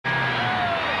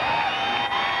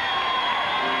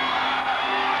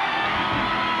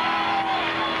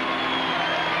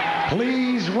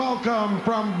welcome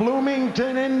from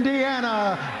Bloomington,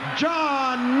 Indiana,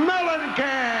 John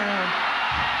Mellencamp.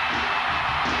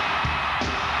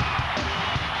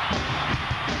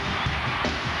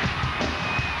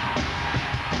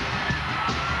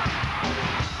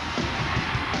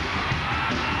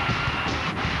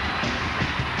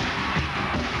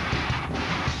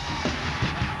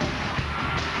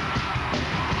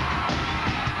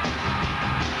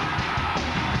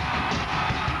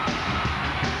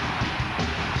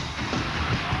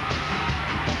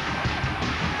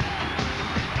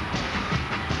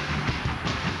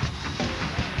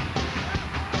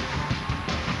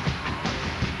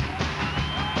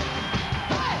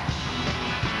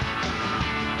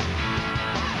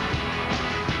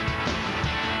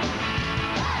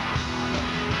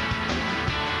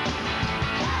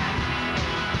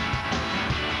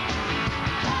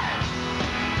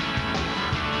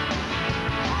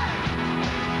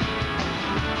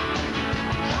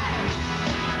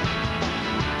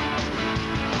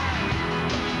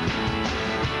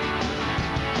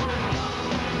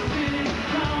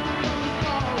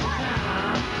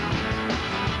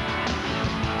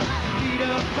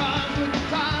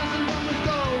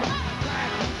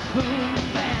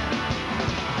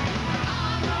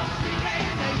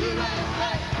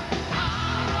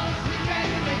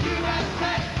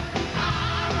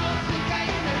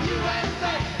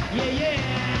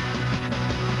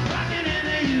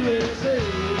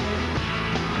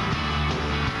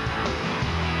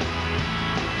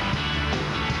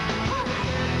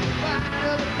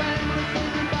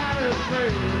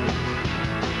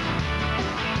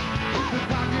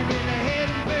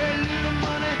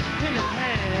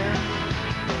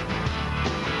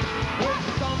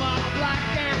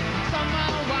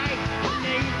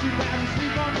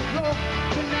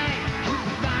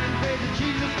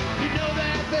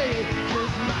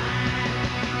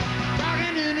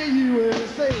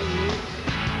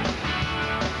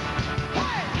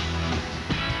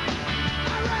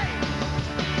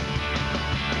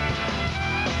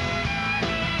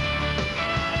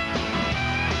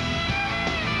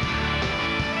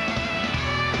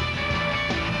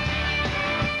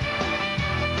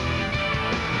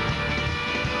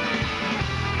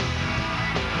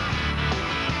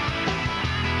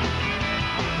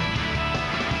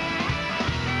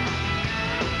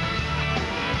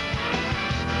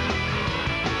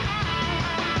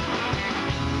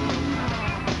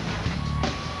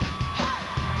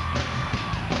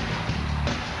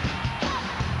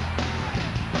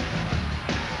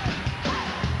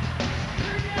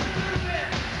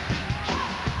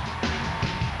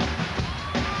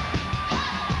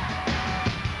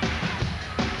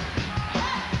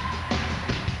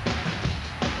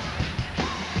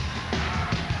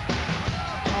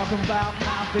 About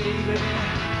my baby,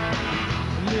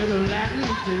 little Latin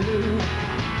Lou.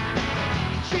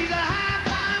 She's a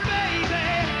high-flying baby,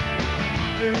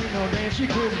 there ain't no dance she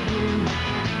couldn't do.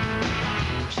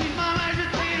 She's my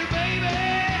agitator baby,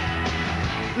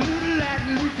 little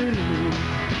Latin Lou.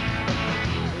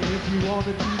 If you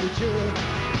wanna do the church,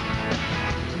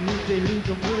 Lou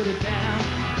can put it down.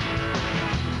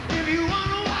 If you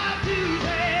want a wild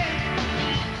Tuesday,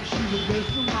 she's the best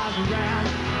for miles around.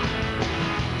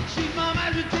 She's my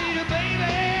agitator,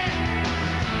 baby,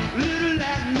 little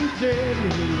Latin Lou. Shake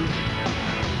it,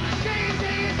 shake it,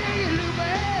 shake it, Lou,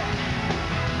 baby.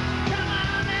 Come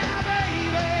on now,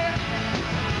 baby.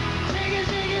 Shake it,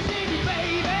 shake it, shake it,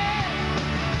 baby.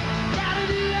 Gotta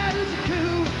do that, it's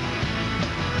cool.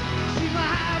 She's my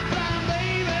high-flying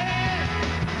baby,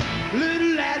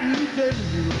 little Latin Lou.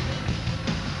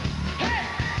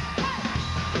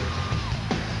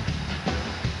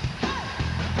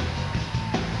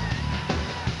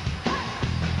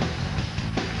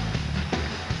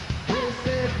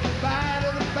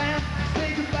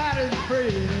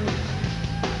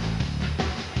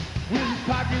 With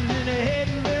pockets in her head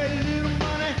and very little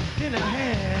money in her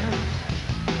hand.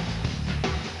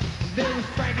 There was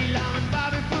Frankie Long and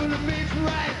Bobby full of mixed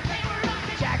right.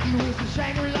 Jackie Wilson,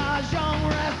 Shangri-La, Jean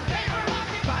Raff.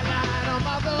 Spotlight on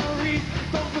Martha Reed.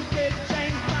 Don't forget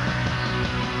James Brown.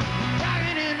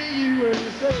 Rockin' in the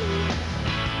USA.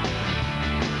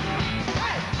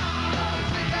 Hey!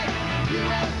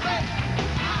 USA.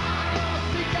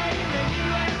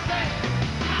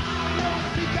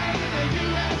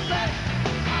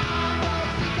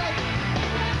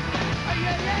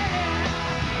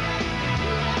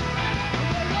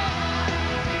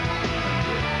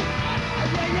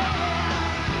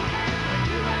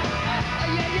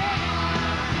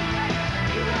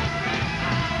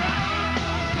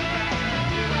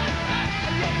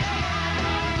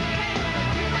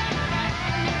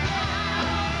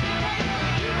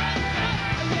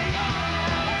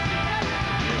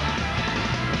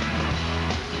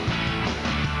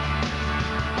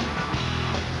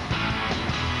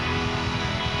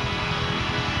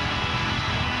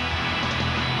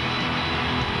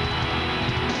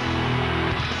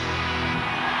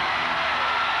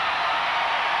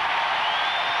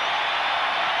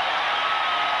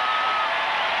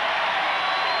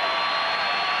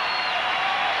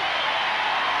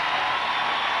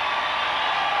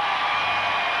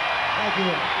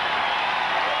 good.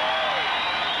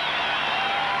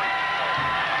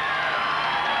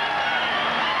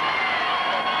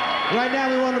 Right now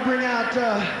we want to bring out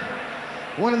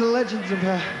one of the legends of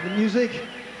the music,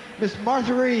 Miss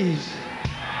Martha Reeves.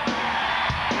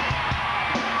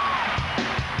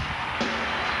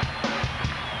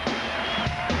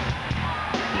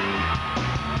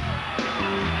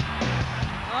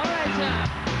 All right, John.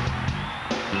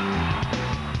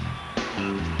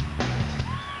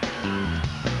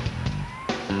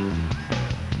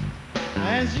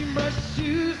 As you brush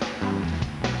your shoes,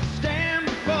 stand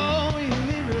before your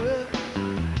mirror,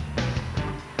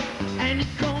 and you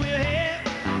comb your hair,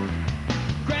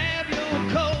 grab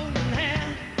your coat and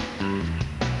hat,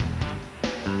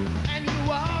 and you're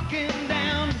walking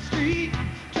down the street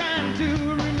trying to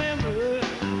remember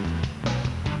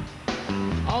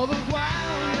all those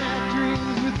wild night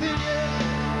dreams within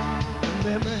you.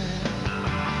 Remember,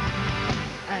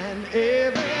 and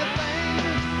everything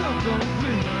is so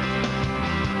complete.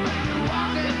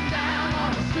 Walking down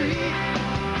on the street,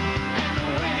 and the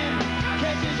wind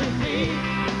catches your feet,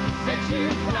 sets you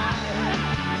flying,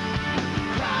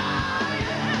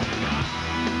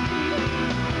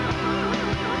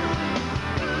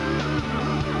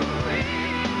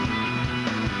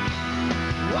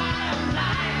 Wild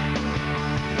night,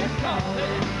 it's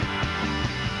calling.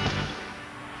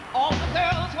 All the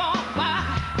girls walk by,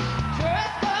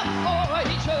 dressed up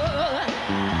for each other.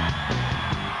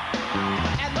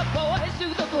 And the boys do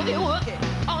the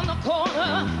boogie-woogie on the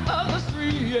corner of the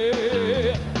street,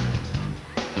 yeah.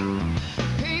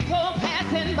 People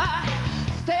passing by,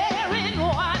 staring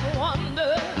wide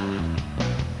wonder.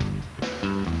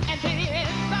 And the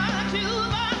inside you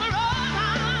run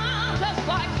on just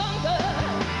like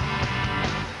thunder.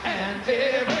 and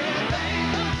everything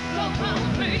looks so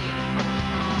complete.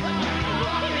 When you're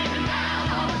walking down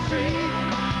on the street,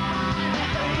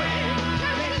 and the wind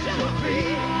catches your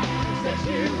feet, sets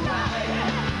you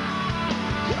flying,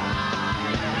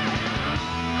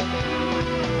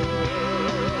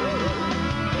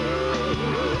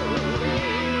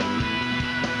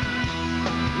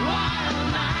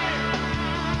 Wild night,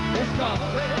 it's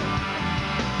calling.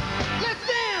 Let's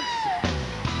dance!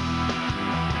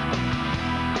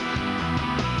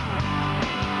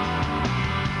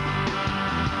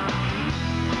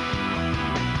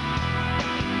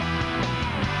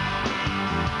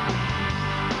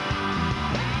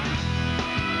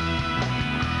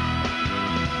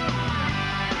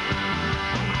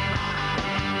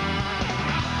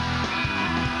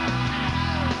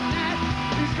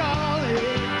 It's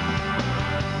calling.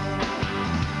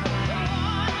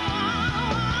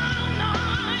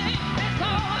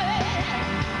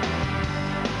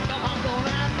 Come on, go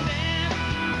out and dance.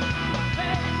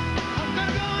 I'm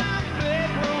gonna go out and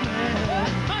make romance.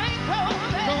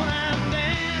 Go out and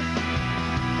dance.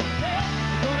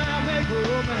 Go out and make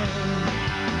romance.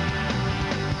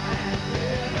 And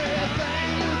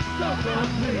everything looks so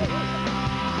complete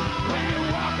when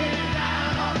you're walking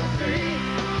down on the street.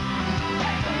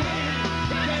 And the wind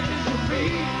catches your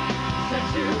feet,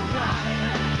 sets you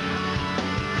flying,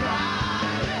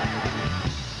 flying.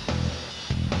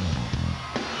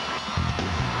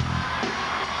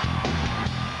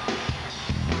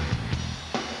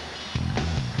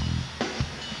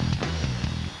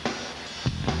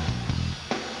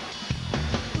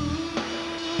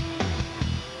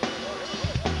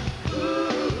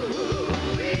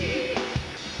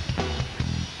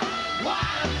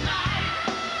 Wild night,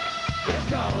 it's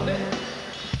calling.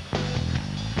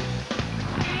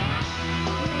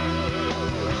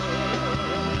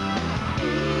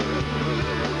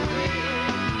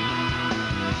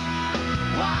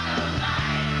 Wild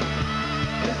night,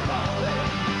 it's calling.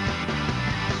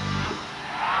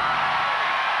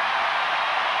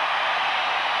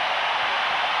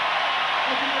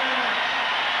 Thank you very much.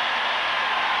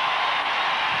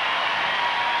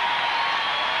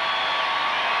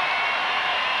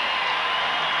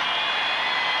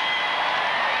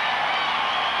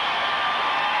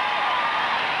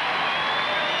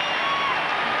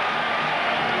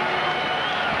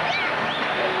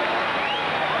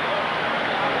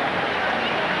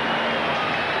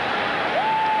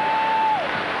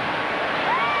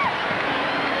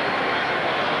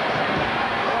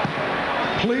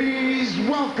 Please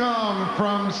welcome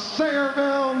from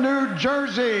Sayreville, New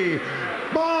Jersey,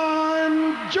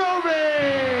 Bon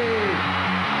Jovi!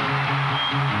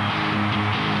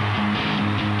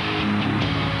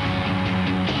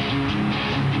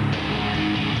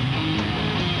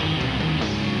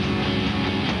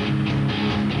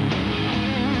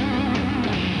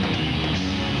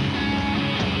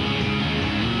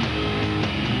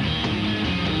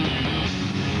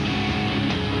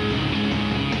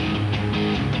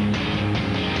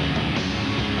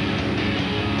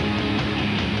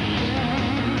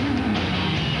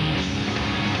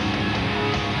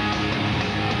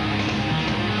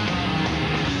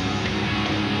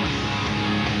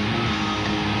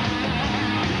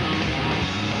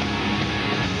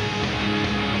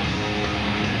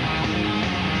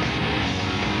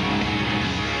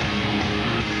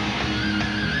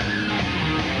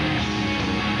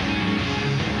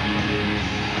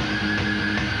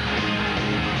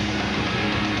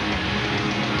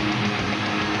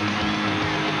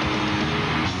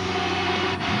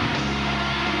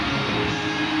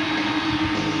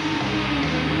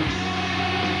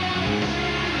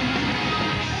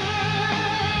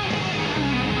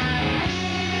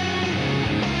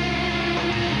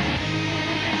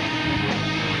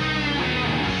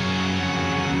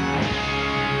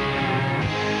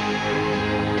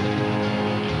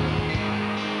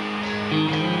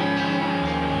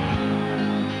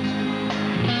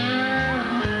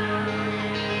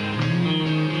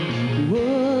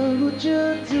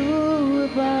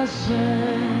 if I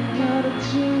sang out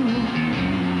of tune?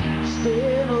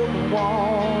 Instead of the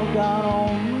walk out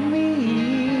on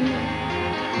me,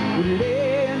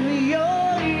 lend me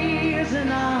your ears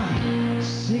and I'll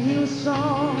sing you a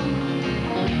song.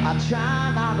 I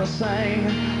try not to sing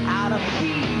out of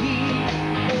key.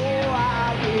 Oh,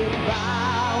 I get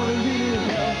by with a little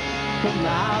help from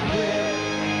my breath.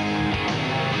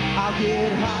 I'll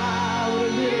get high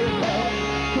with a little help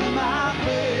from my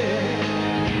breath.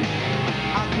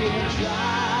 I can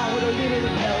try with a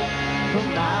little help from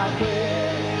my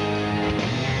breath.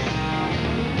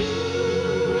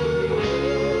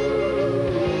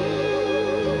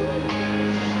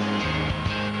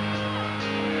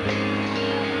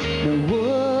 Now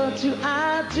what do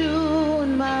I do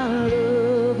when my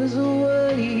love is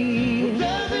away?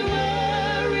 Does it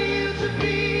worry you to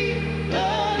be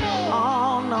alone?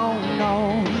 Oh no, no.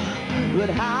 But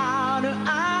how do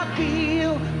I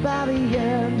feel by the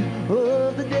end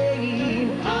of the day?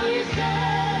 Are you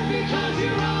sad because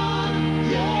you're on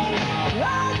your own? I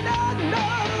don't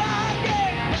know like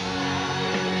it.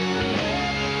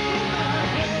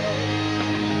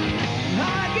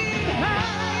 I get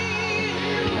high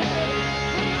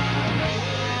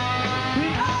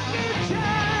when I get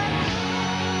tired.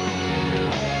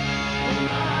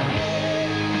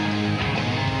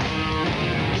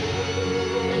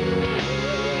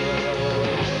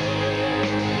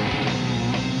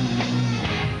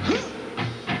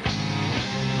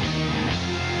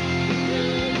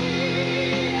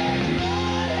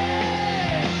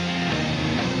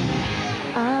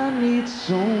 I need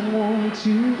someone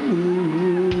to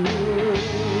love.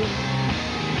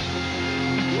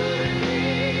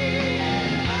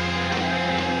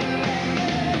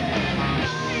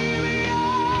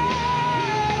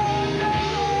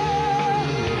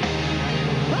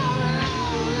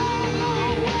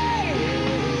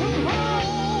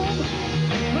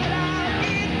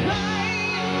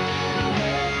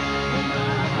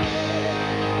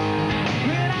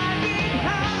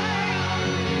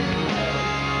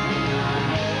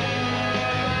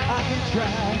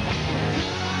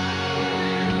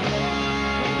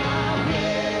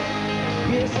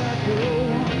 Yes, I do.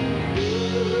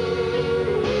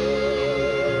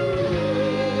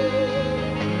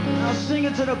 Now sing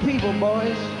it to the people,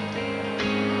 boys.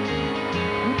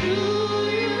 Do you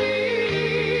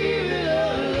really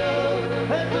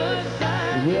love at first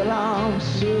sight? Well, I'm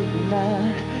certain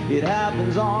that it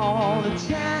happens all the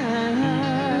time.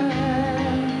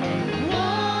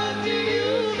 What do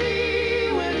you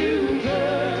see when you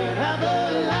turn out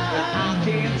the light? I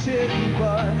can't tell you,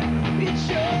 but it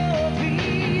sure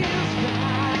feels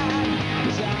fine.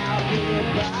 'Cause I'll get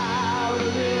by with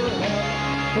a little help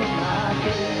from my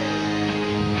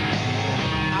friends.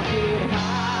 I'll get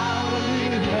high with a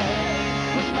little help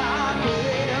from my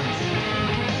friends.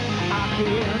 I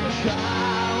can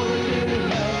try with a little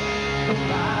help from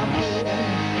my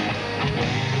friends.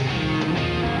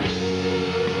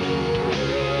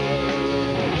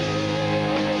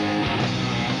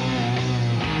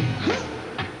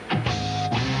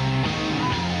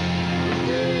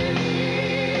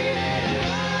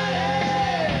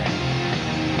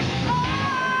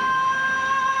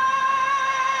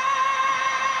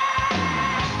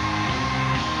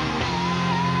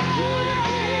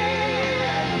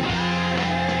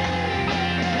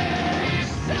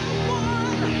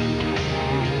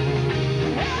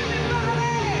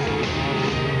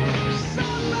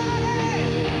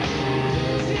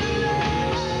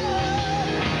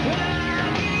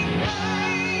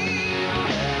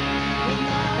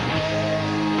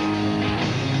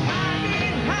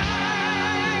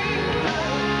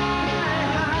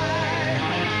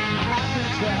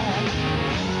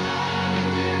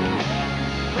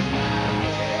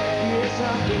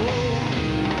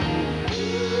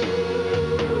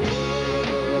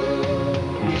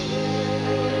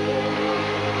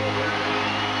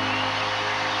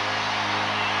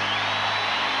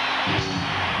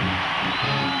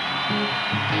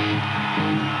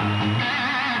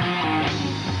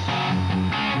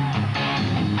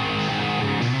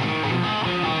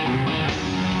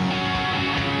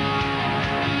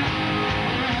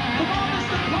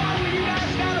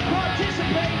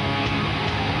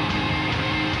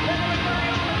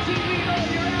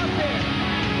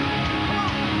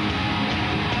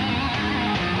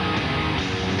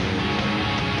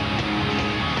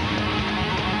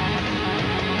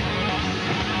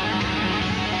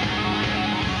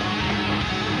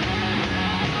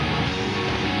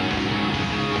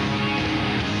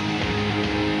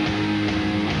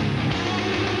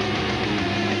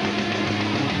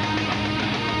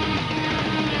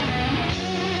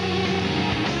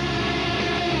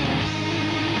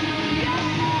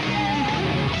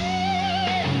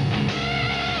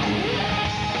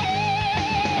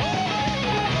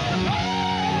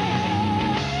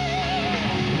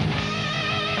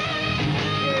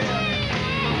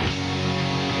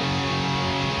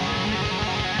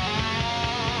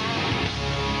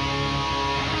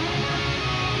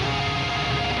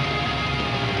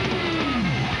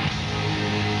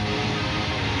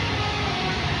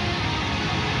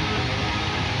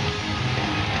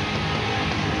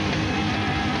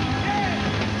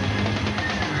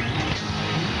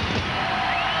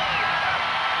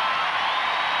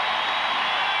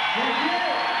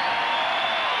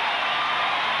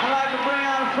 I'd like to bring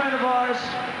out a friend of ours.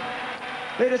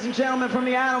 Ladies and gentlemen, from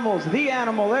the Animals, the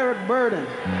Animal, Eric Burden.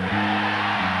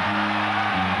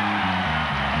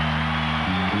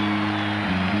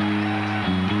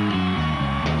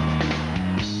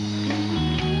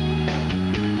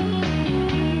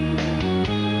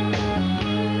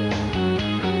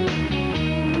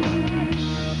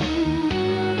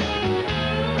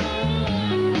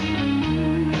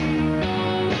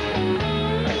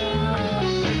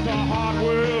 It's a hard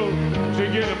world to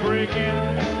get a break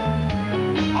in.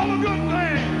 All the good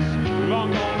things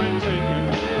long gone and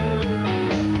taken.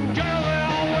 Girl, they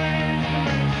always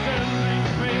make sense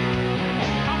to me.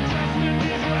 I'm dressed in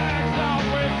these rags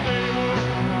always stable.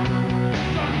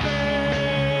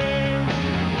 Someday,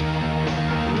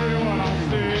 really what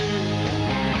I'll say.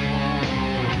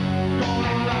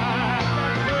 Gonna ride that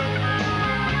circuit.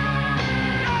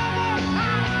 No more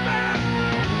time spent.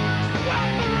 Swap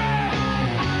the red.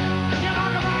 Get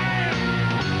on the man.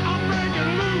 I'm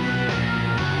breaking loose.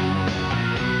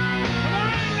 There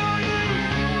ain't no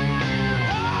use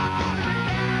holding me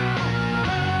down.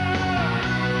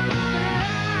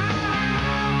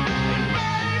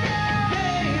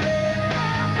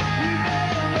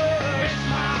 It's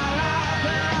my life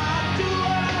and I'll do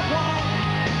what I want.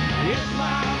 It's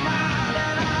my mind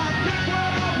and I'll pick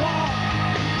what I want.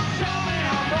 Show me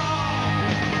I'm wrong.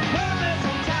 Give me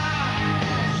some time.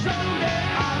 Someday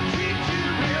I'll treat you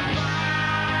real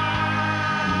fine.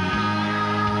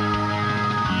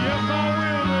 Yes, I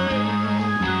will, babe.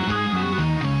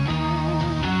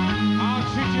 I'll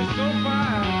treat you so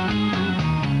fine.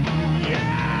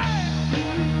 Yeah!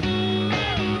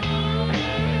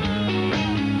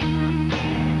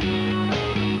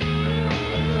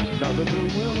 Now the new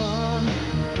women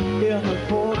in the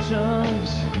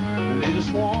fortunes, they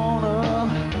just wanna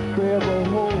grab a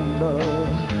hold of.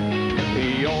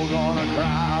 You're gonna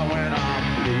cry when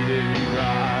I'm bleeding you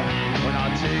dry. When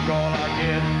I take all I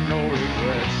get, no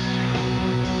regrets.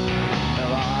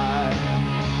 Have I?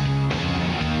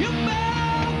 You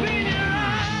better open your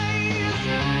eyes.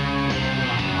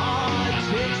 Oh, it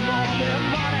takes more than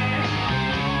money.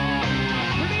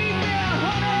 Believe me,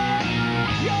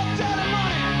 honey, your dirty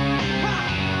money.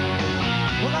 Ha!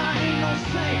 Well, I ain't no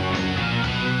saint.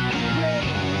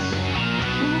 Please,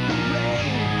 who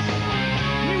complains?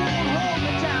 You won't hold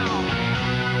me down.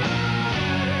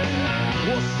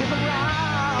 We'll stick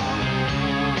around.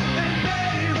 And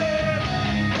baby,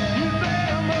 you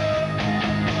better move.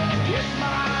 It's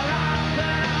my life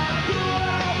and I'll do what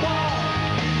I want.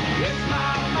 It's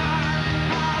my mind,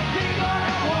 I'll think what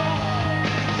I want.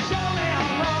 Show me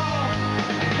I'm wrong,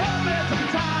 help me some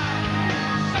time.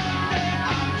 Someday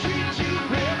I'll treat you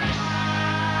real fine.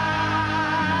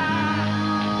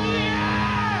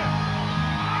 Yeah!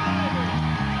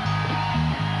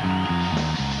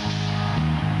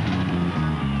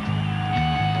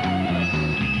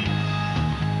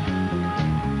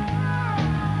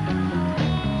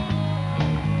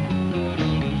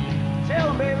 Tell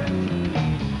 'em, baby.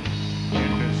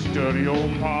 In this dirty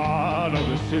old part of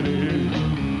the city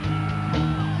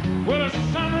where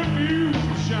the sun refused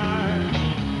to shine.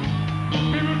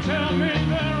 People tell me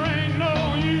there ain't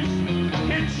no use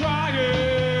in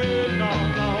trying. No,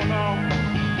 no, no.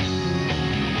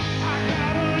 I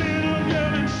got a little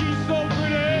girl and she's so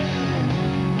pretty.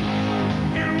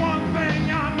 And one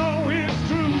thing I know is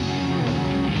true.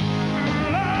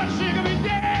 Lord, she could be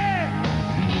dead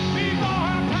before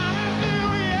her time is due.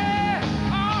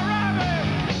 Yeah, all right, baby.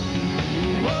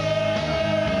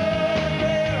 Work,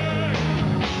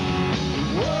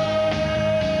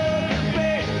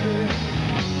 baby.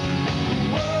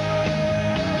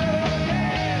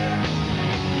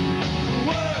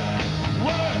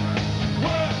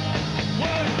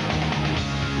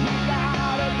 We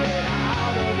gotta get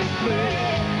out of this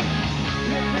place.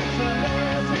 If it's a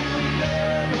lesson we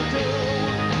never do,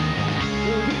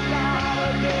 we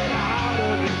gotta get out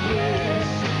of this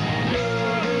place.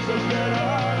 Love is a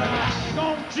better life.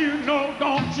 Don't you know,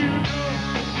 don't you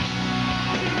know?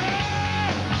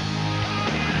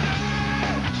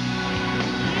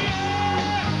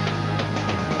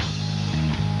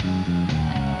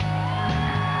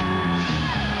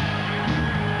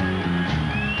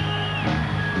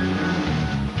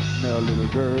 Now, little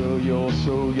girl, you're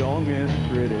so young and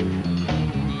pretty.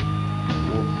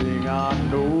 One thing I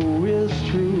know is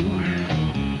true.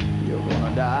 You're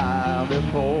gonna die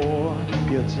before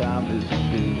your time is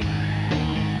due.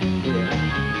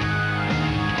 Yeah.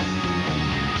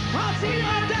 I see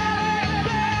my daddy,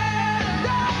 daddy.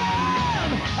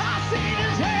 I seen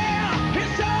his hair,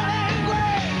 his turning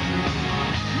gray.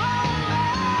 My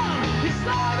man, he's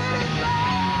starving his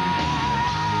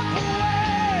life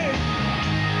away.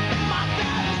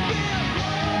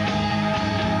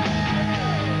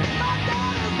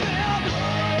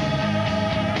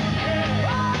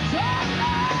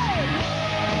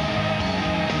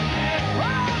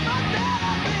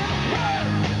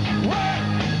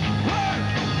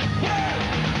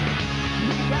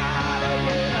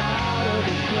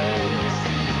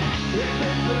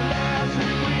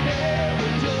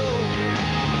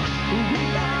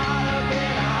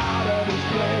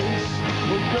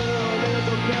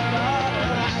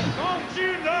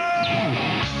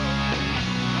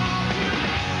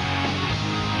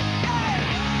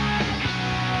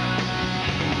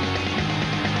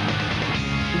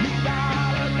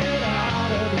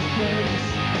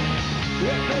 If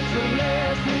it's the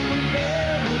last thing we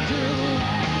ever do,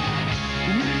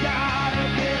 we gotta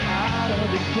get out of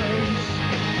this place.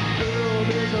 Girl,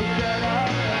 there's a better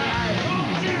life.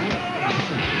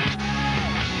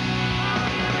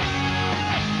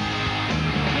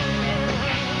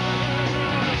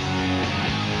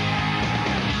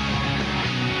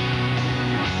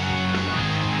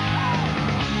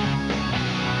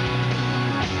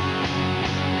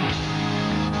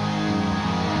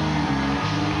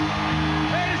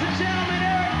 Ladies and gentlemen,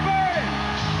 Eric Burden.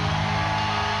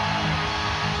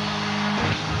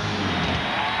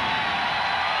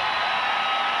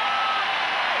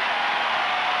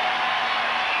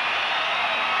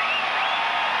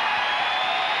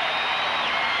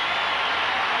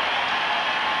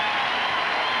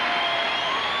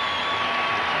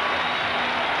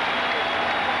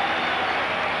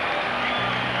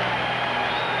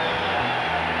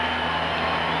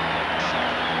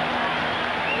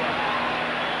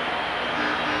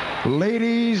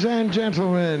 Ladies and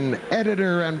gentlemen,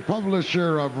 editor and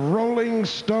publisher of Rolling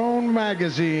Stone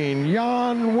magazine,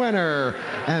 Jan Wenner,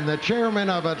 and the chairman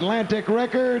of Atlantic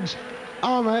Records,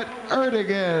 Ahmet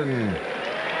Ertegun.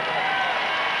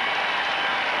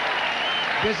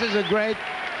 This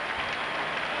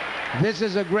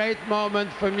is a great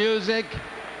moment for music.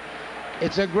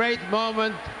 It's a great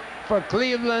moment for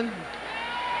Cleveland.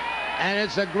 And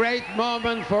it's a great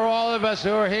moment for all of us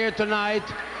who are here tonight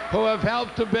who have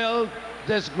helped to build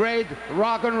this great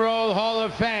Rock and Roll Hall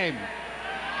of Fame.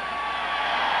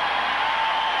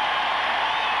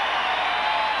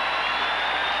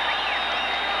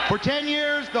 For 10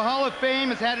 years, the Hall of Fame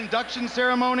has had induction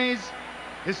ceremonies,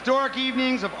 historic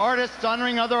evenings of artists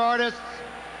honoring other artists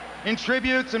in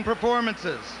tributes and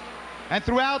performances. And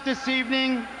throughout this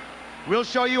evening, we'll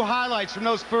show you highlights from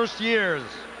those first years.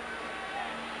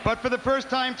 But for the first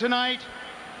time tonight,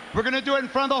 we're going to do it in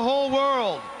front of the whole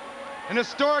world. An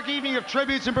historic evening of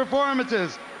tributes and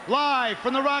performances, live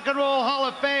from the Rock and Roll Hall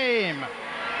of Fame.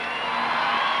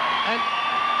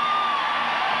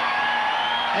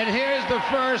 And here's the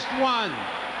first one.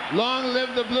 Long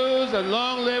live the blues and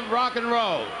long live rock and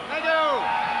roll. Thank you.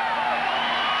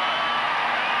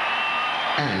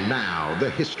 And now, the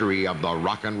history of the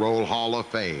Rock and Roll Hall of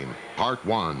Fame, Part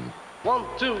 1. 1,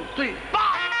 2, 3, 4.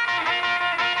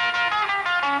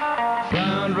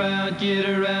 Round, round, get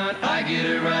around, I get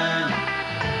around.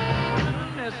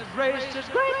 This race is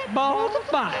great balls of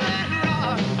fire.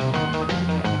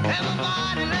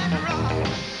 Everybody let it rock.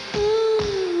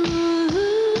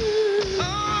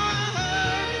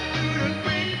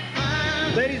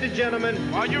 Ladies and gentlemen,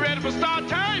 Are you ready for start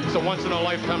time? It's a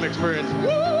once-in-a-lifetime experience.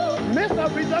 Mr.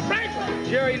 Aretha Franklin,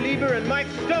 Jerry Lieber and Mike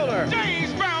Stoller,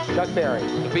 James Brown. Chuck Berry,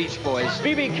 The Beach Boys.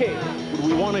 B.B. King.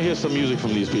 We want to hear some music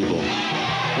from these people.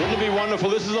 Wouldn't it be wonderful?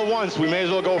 This is a once. We may as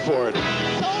well go for it.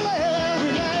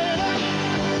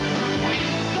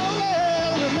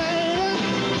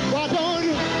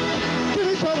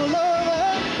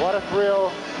 What a thrill,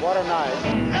 what a night.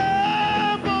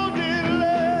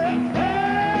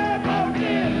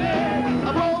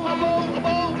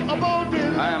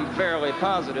 I am fairly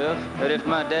positive that if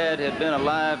my dad had been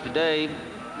alive today,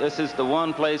 this is the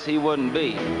one place he wouldn't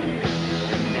be.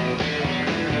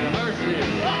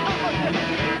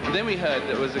 Then we heard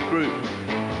there was a group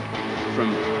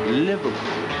from Liverpool.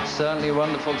 Certainly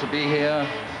wonderful to be here,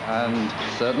 and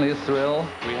certainly a thrill.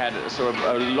 We had sort of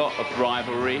a lot of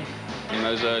rivalry in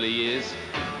those early years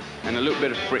and a little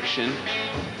bit of friction,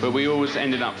 but we always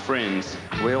ended up friends.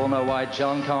 We all know why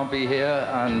John can't be here,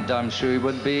 and I'm sure he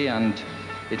would be, and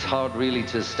it's hard really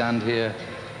to stand here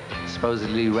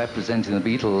supposedly representing the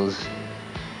Beatles.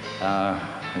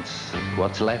 It's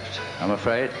what's left, I'm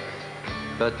afraid.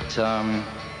 But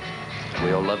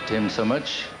we all loved him so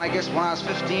much. I guess when I was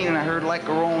 15 and I heard Like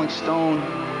a Rolling Stone,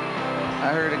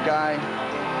 I heard a guy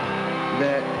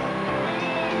that,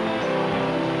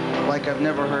 like I've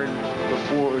never heard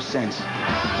before or since.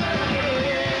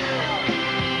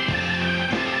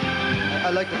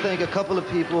 I'd like to thank a couple of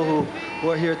people who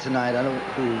are here tonight,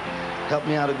 who helped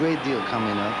me out a great deal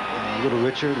coming up. Little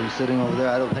Richard, who's sitting over there.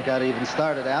 I don't think I'd even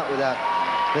started out without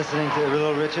listening to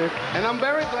Little Richard. And I'm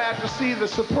very glad to see the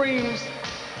Supremes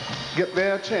get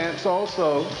their chance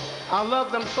also. I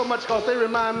love them so much because they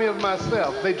remind me of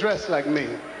myself. They dress like me.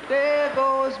 There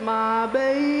goes my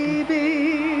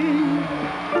baby,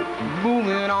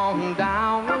 moving on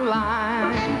down the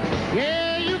line.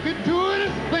 Yeah, you could do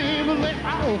anything but let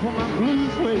out for my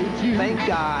blues waves. Thank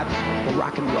God for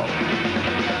rock and roll.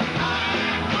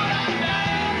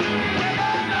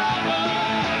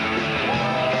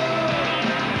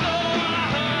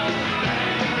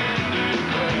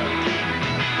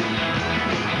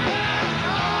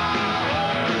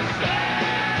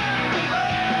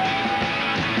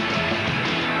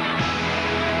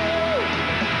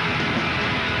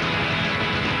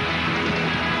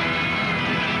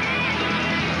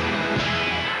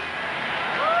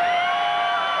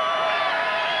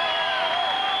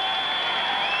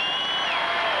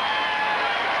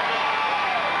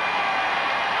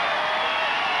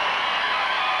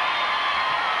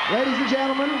 Ladies and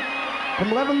gentlemen,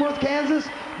 from Leavenworth, Kansas,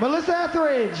 Melissa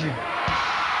Etheridge.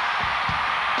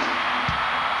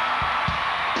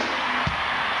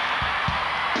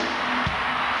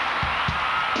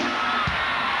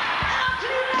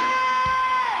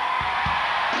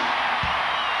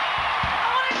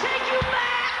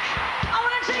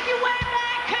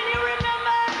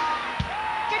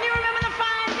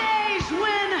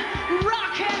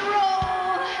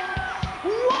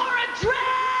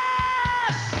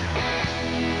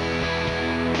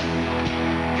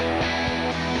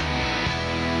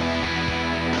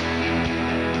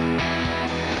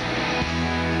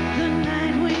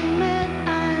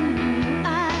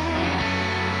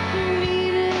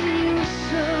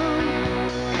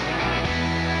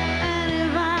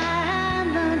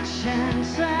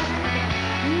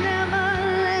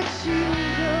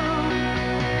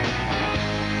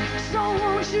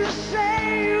 You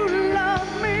say you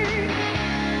love me,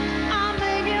 I'll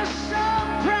make you so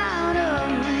proud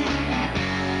of me.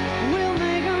 We'll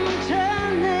make them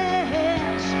turn their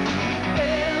heads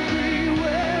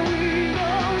everywhere we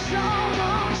go. So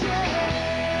won't you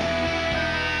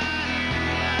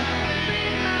be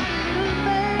my little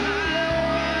baby?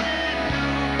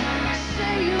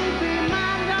 Say you'll be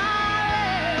my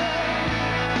darling,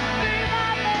 be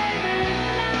my baby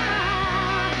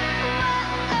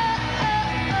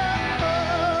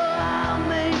I'll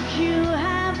make you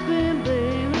happy,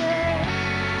 baby.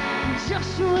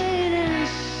 Just wait and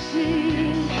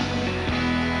see.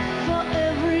 For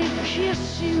every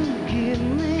kiss you give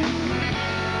me,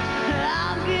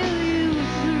 I'll give you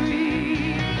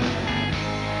 3.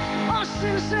 Oh,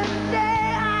 since the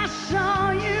day I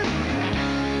saw you,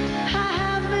 I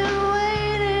have been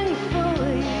waiting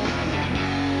for you.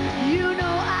 You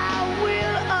know I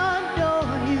will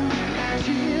adore you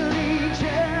till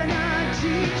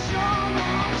eternity. So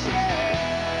won't you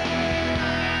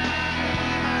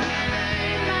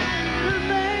be my little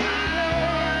baby?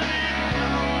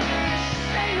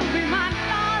 Say you'll be my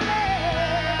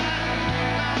darling,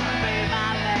 be my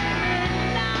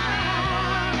baby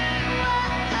now.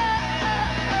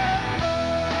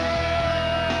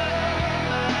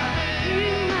 Be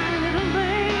my little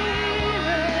baby.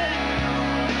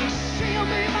 Say you'll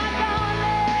be my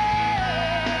darling,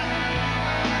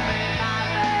 be my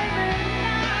baby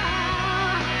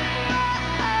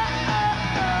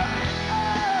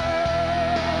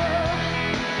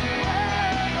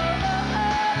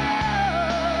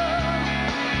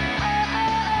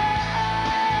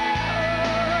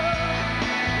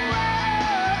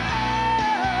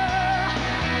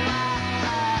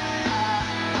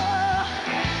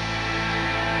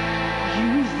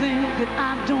You think that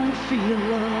I don't feel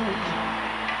love.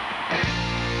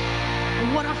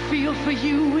 What I feel for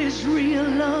you is real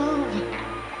love.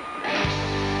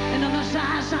 In others'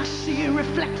 eyes I see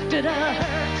reflected a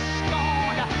hurt,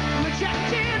 scorned,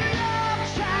 rejected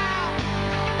love child.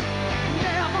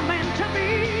 Never meant to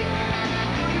be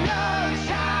love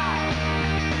child.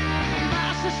 My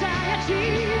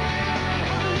society,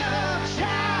 love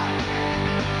child.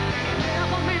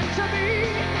 Never meant to be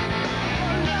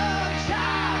love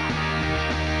child.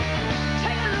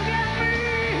 Take a look at me.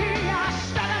 I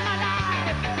started my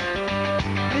life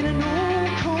in an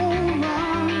old cold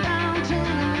run-down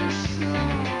Tennessee.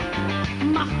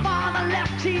 My father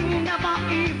left, he never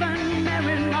even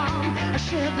married long. I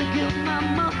shared the guilt my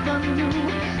mother knew,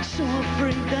 so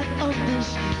afraid that others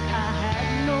I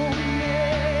had no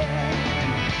name.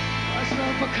 Was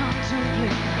love for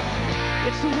contemplating?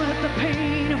 It's worth the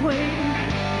pain of waiting.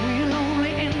 We'll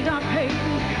only end up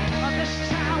hating. But this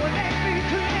time we make me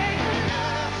clean.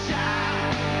 Love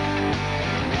child,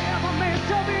 never meant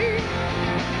to be.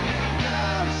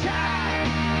 Love child,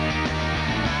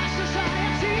 my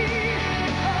society.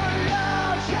 Oh,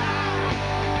 love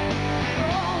child,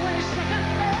 always second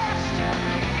best.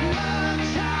 Love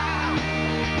child,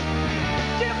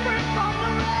 different from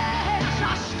the rest.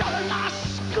 I started my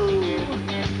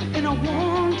school in a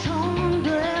worn-torn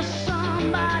dress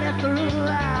somebody threw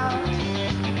out.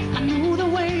 I knew the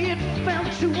way it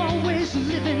felt to always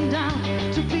living down,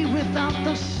 to be without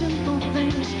the simple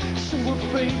things, so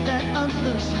afraid that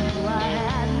others knew I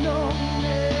had no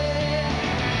name.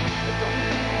 Don't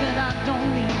think that I don't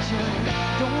need you,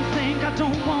 don't think I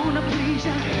don't want to please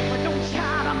you, but don't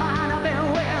try to mind I've been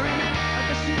wearing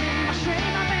this ring, my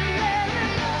shame I've been wearing.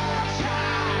 Love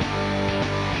child,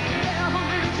 never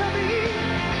meant to be.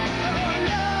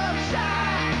 Love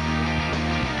child,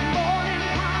 born in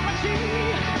poverty.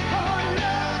 Oh,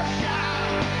 love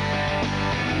child,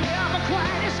 never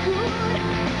quite as good.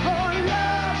 Oh,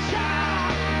 love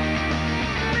child,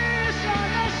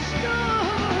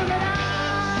 misunderstood. But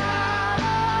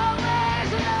I'll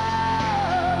always love.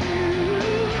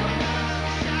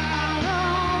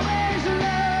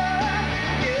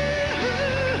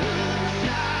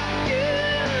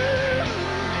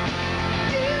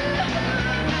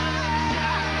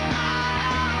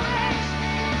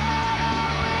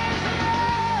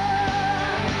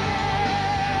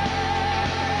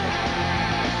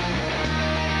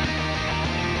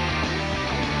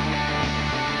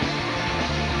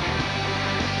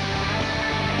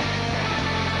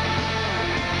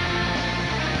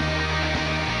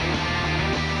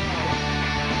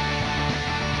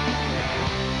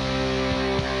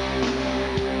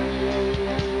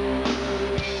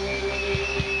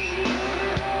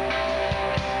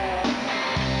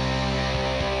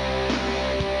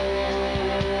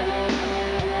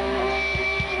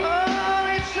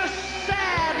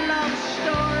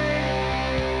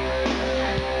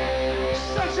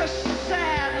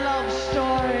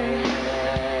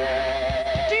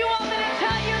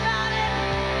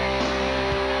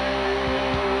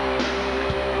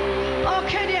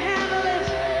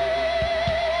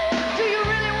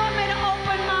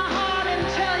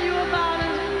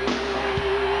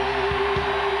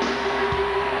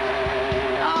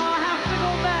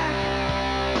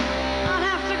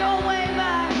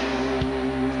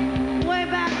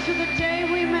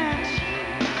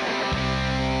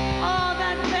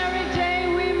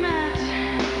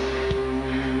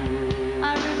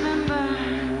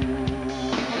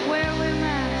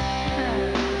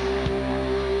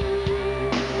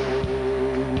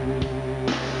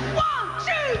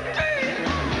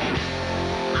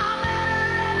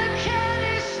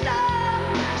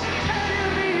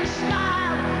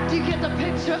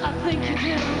 think you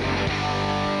do.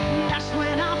 That's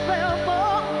when I fell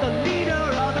for the leader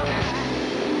of the pack.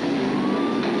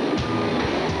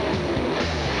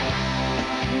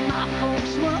 My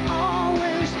folks were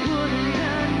always putting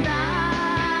her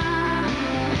down.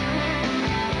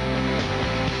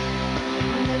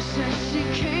 They said she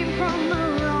came from the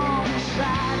wrong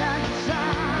side of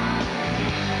town.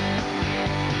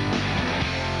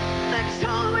 They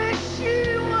told me she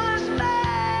was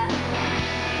bad,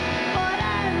 but I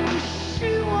knew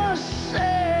she was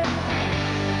sad.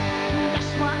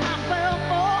 That's why I fell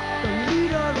for the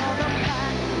leader of the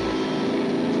pack.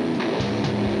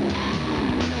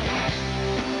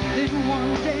 Then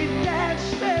one day Dad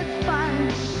said,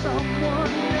 find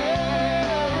someone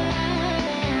else.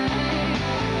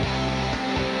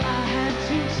 I had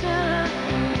to tell her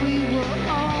we were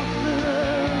all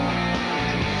through.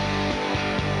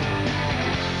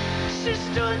 She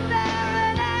stood there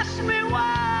and asked me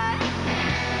why,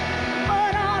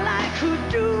 but all I could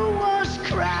do was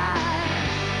cry.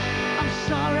 I'm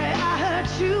sorry I hurt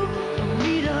you, the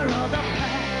leader of the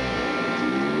pack.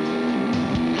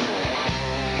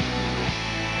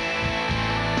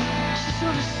 She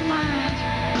sort of smiled.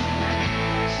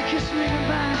 She kissed me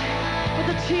goodbye, but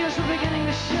the tears were beginning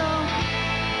to show.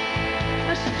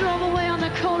 As she drove away on the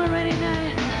cold and rainy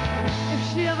night, if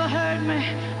she ever heard me,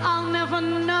 I'll never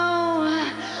know.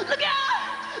 Look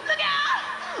out! Look out!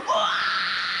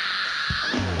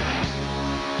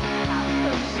 I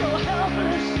felt so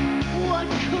helpless. What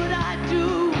could I do?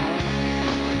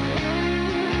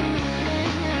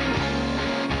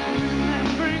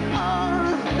 Remembering all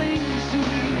the things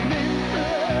we've been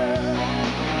through.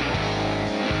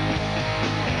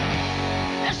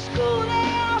 At school they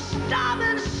all stop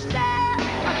and stare.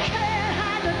 I can't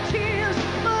hide the tears,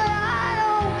 but I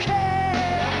don't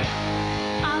care.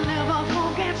 I'll never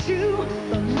forget you,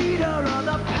 the leader of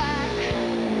the pack.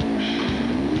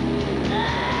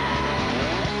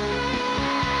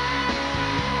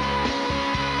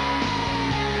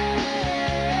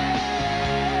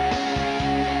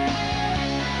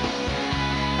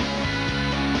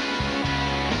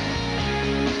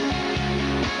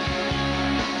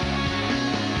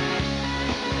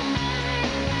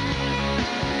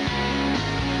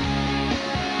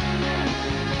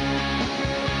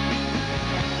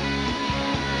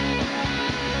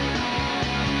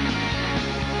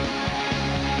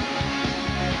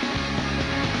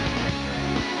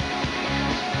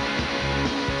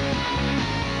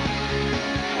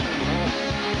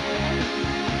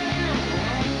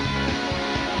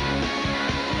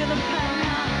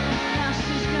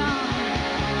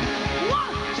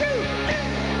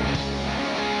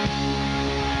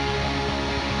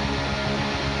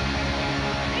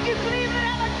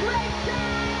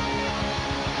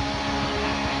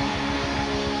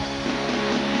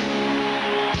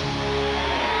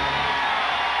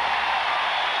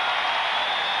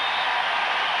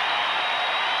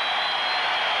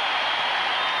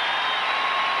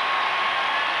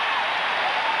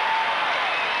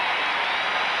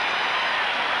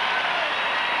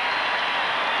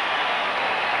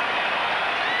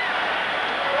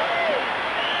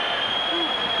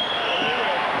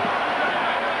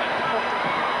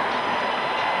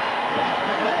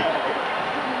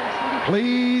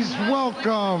 Please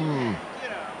welcome,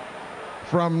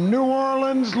 from New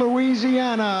Orleans,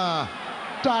 Louisiana,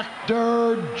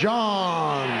 Dr.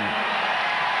 John.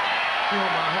 Two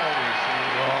of my homies from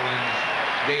New Orleans,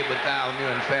 Dave Bartholomew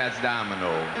and Fats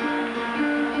Domino.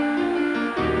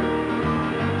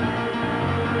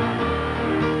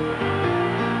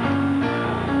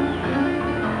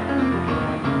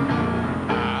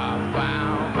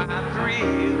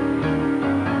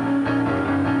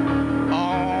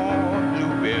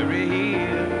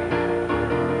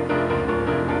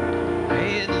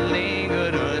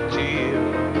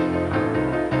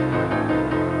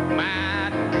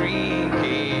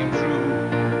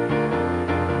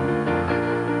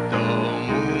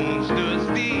 Stood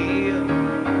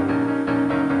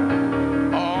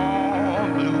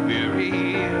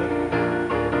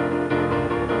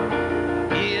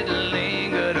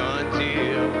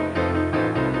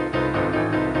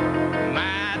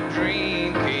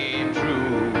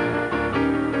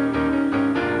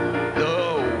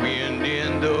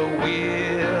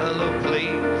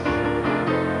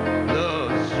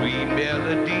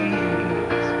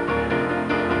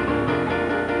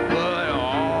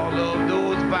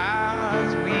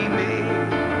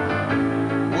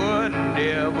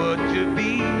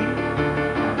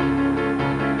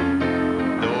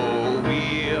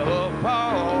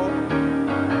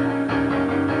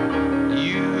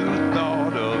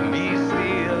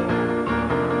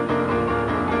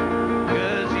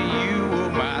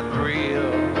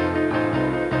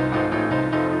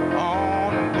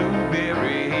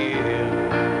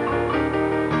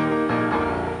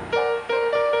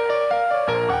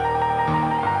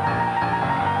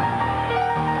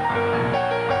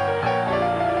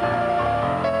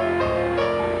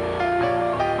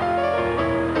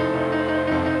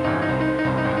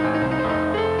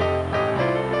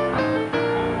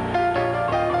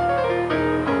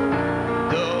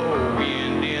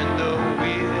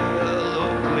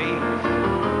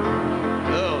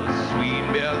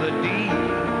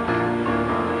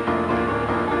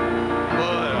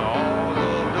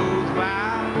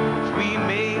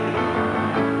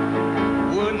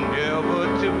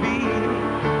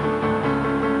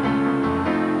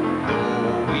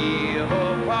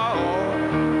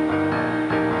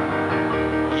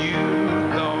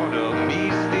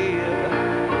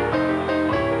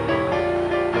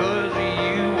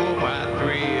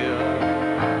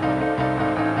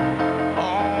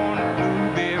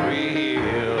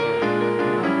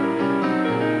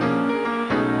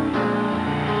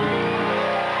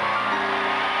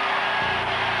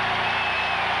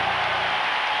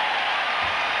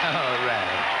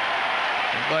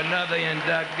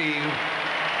Chuck D,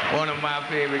 one of my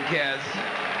favorite cats,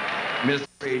 Mr.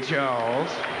 Ray Charles.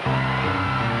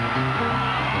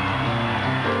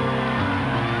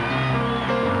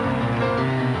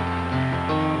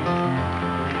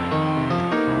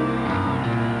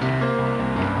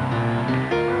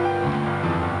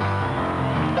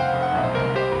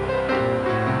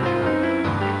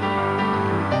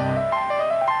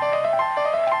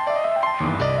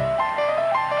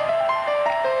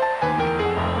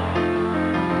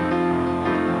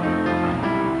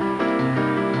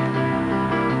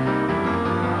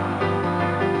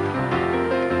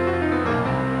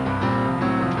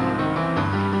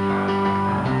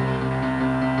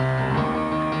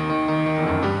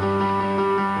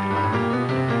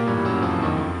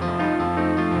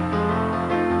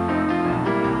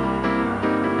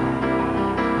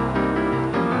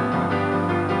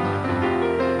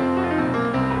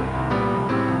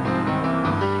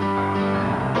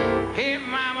 Hey,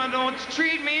 mama, don't you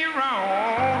treat me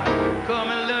wrong. Come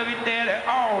and love your daddy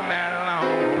all night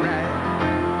long, right?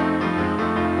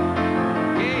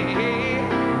 Hey,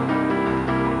 hey,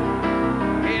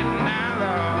 hey, now,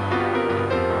 Lord,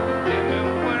 tell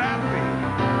me what I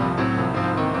see.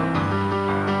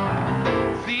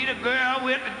 See the girl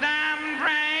with the diamond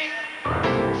ring?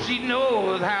 She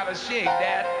knows how to shake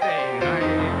that thing,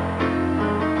 right?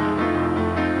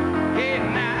 Hey,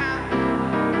 now.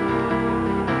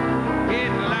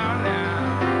 Get loud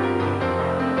now.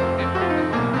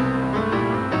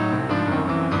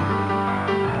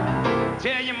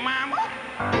 Tell your mama,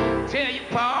 tell your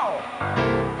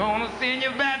pa, gonna send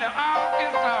you back to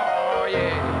Arkansas,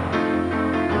 yeah.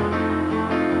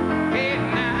 Hey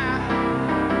now,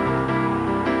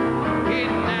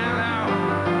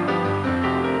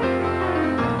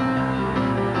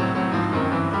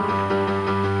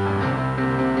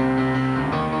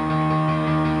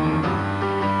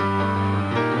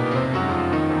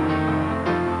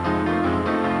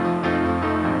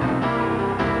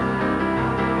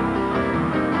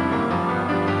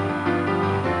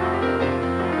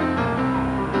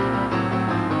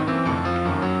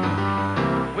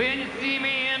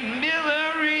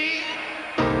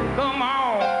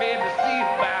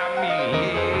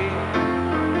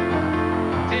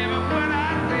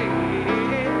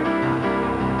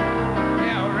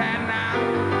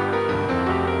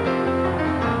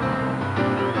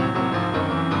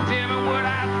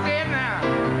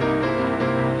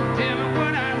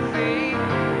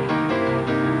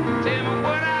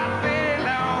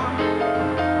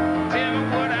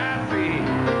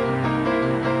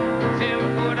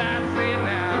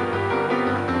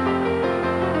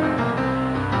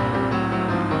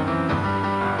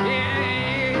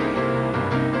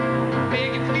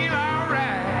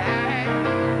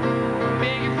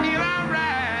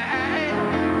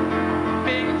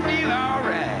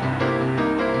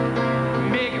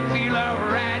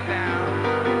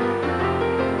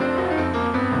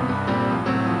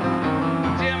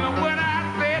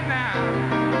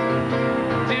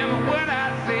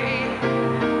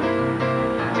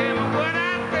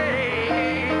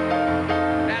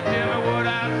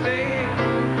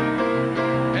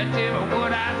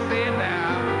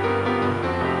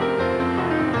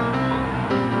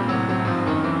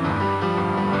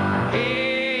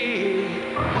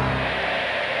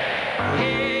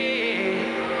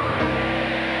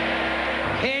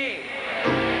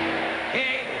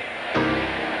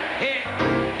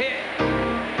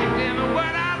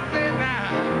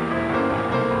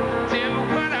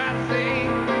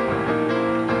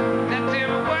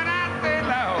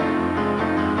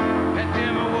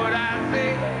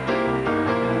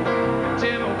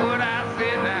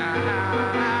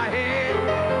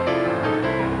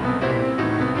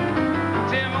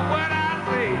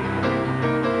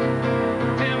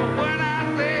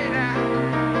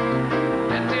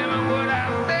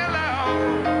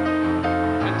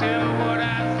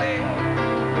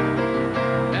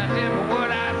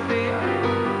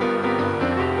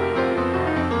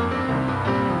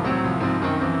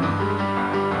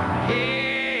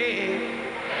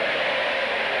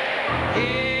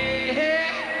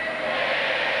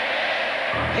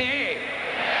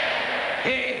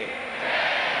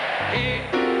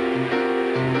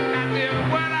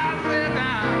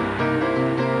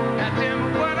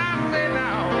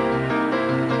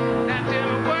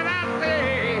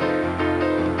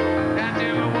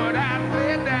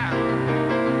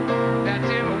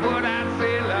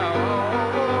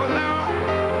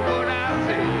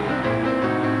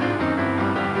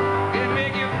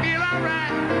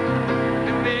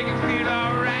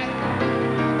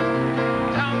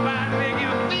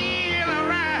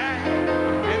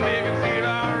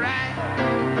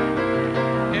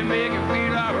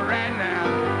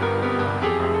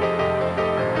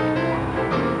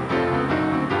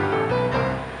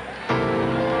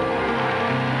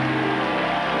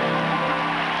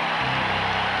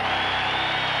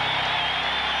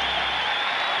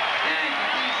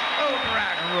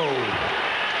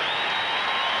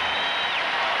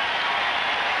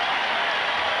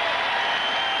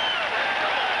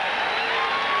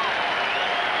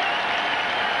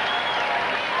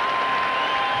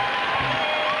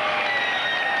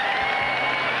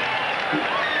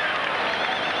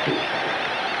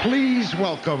 Please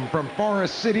welcome from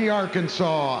Forest City,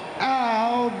 Arkansas,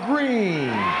 Al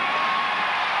Green.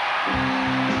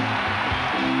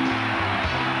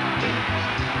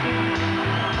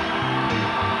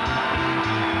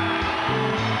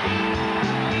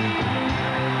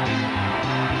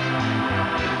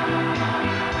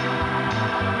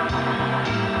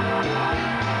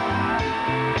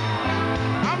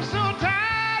 I'm so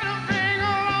tired of being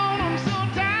alone. I'm so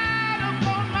tired of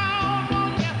on my own.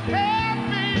 Won't you help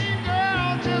me,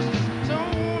 girl, just as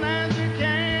soon as you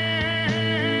can?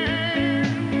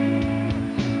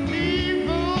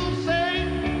 People say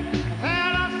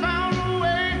that I found a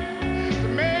way to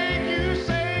make you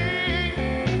say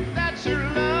that you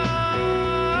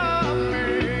love me.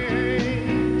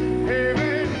 Baby,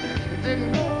 it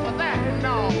didn't go for that,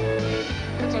 no.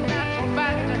 It's a natural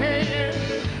fact to hate.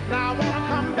 Now I wanna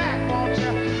come back, won't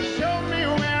you? Show me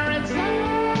where it's at.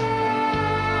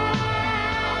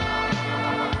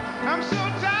 I'm so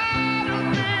tired of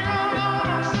being alone.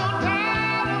 I'm so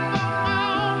tired of on my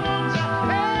own. Won't you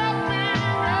help me,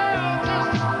 girl,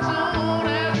 just as soon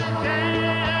as you can?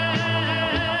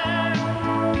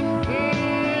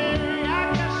 Hey, I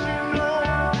guess you know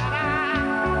that I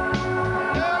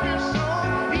love you so.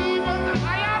 Even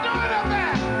how y'all doing up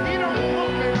there? You don't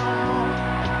want me no more.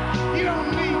 You don't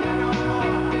need me no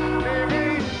more, baby.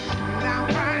 Now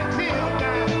crying tears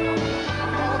down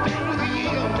all through the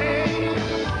evening.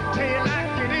 Tell you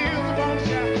like it is, won't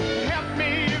you help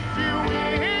me if you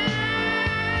will?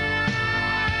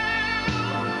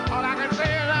 All I can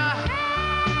say is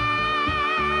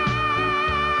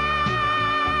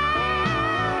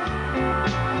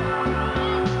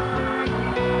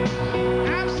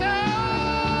I'm so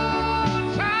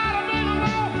tired of being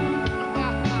alone.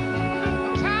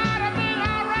 I'm tired of being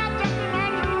all wrapped up in my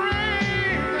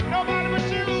dreams and nobody but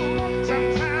you.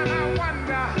 Sometimes I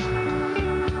wonder,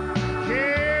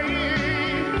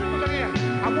 yeah, look here.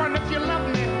 I wonder if you love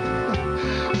me.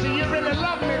 Do you really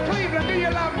love me? Cleveland, do you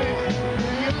love me? Do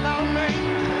you love me?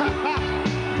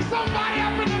 Somebody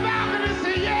up in the balcony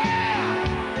say, yeah.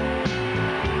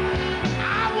 I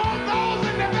want those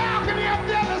in the balcony up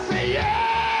there to say,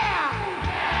 yeah.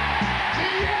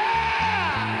 Say,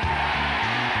 yeah.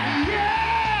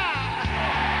 Yeah.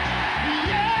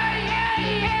 Yeah, yeah,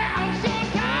 yeah. I'm so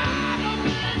tired of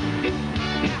being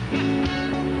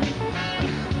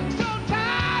so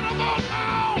tired of on my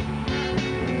own.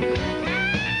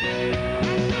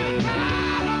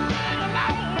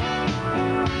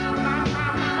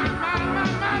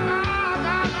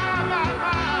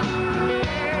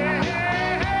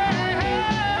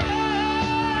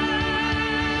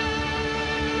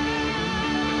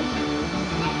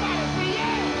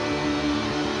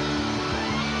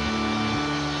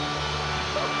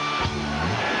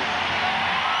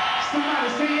 Somebody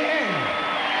say yeah.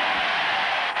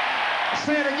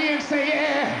 Say it again, say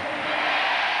yeah.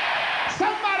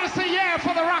 Somebody say yeah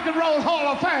for the Rock and Roll Hall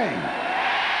of Fame.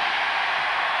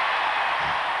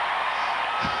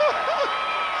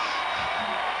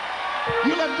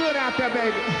 You look good out there,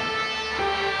 baby.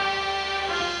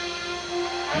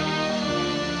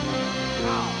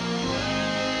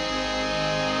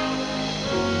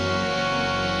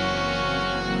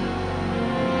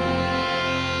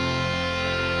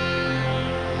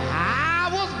 I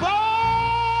was born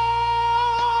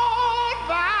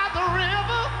by the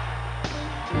river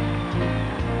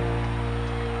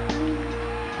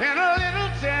in a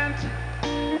little tent.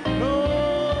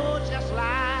 Oh, just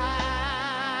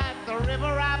like the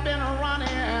river I've been running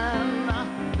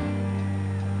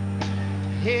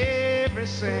ever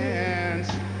since.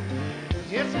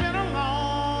 It's been a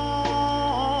long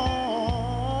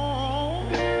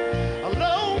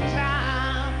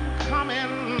time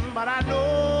coming, but I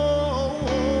know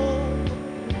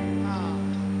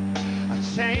a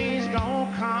change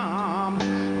gonna come.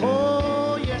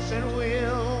 Oh, yes, it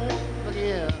will. Look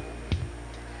here.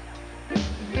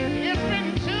 It's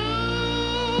been too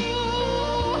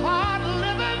hard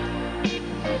living,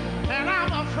 and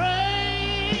I'm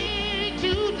afraid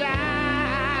to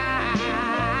die.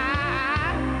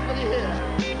 Look here.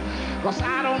 'Cause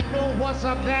I don't know what's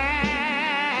up there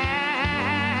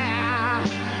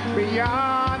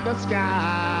beyond the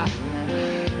sky.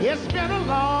 It's been a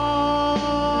long,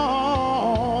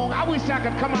 I wish I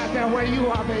could come out there where you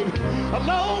are, baby. A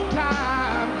long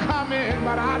time coming,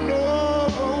 but I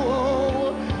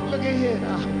know, look at here,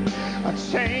 a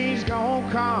change gonna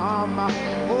come.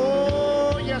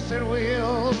 Oh, yes it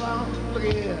will. Look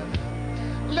at here.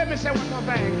 Let me say one more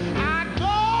thing. I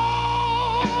go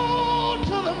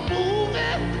to the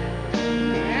movie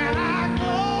and I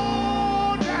go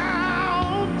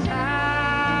downtown.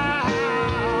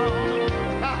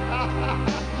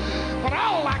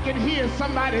 can hear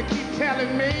somebody keep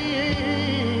telling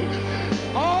me,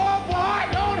 oh boy,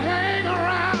 don't hang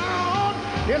around.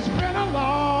 It's been a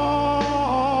long.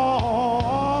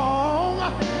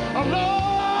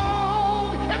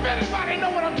 If anybody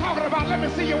know what I'm talking about, let me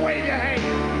see you wave your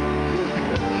hand.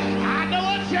 I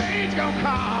know a change gonna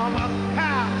come.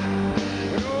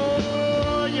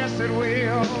 Oh, yes it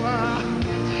will.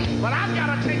 But I've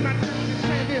got to take my time and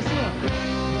say this, look.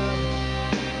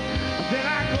 Then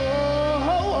I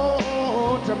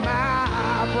go to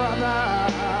my brother.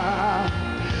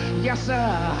 Yes,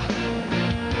 sir.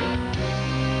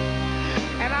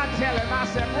 And I tell him, I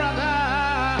said, brother,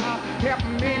 help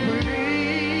me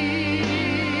please.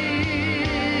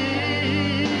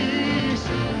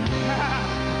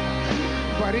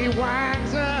 But he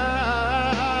winds up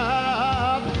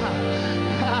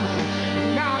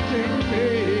knocking me.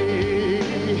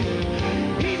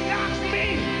 He knocks me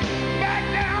back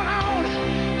down on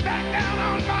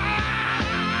my.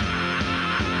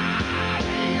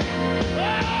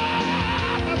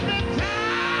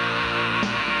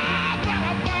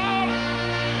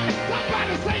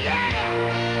 Somebody say yeah!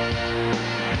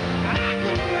 I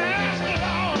can last it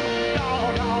all, no.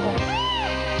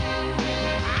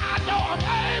 I know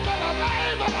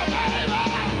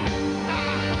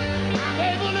I'm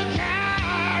able to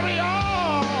carry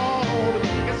on.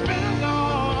 It's been a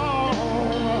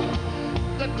long,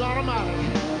 good God Almighty,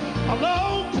 a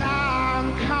long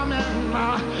time coming,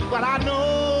 but I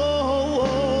know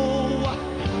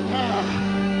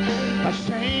a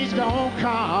change gonna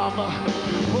come.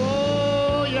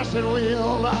 Oh, yes it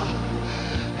will. Look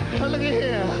at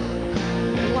here.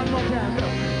 One more time,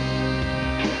 look.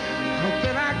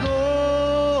 Then I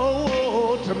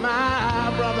go to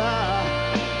my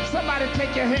brother. Somebody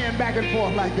take your hand back and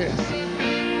forth like this.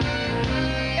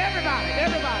 Everybody.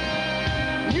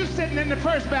 You sitting in the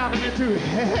first balcony too.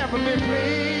 Heavenly,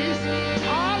 please.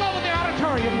 All over the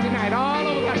auditorium tonight. All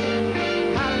over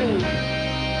the... Hallelujah.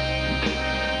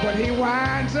 But he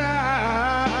winds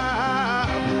up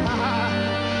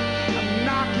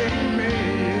knocking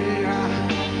me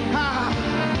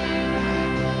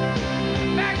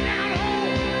back down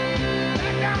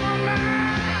on my.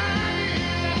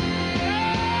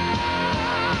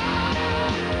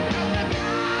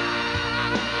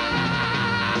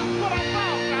 What I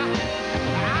thought I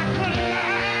could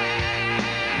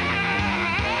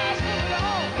last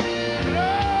long.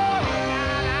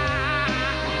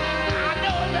 I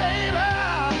know, baby.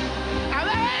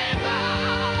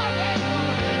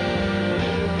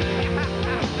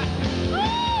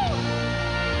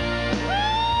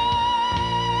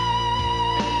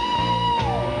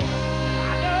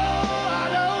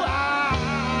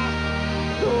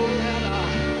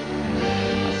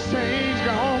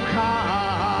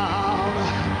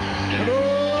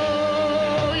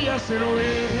 Yes, it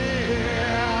will.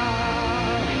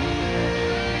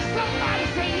 Somebody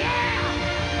say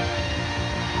yeah.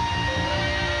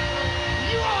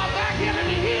 You all back here, let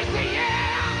me hear you say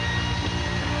yeah.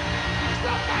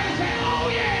 Somebody say oh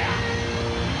yeah.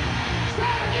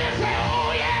 Say it again, say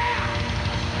oh yeah.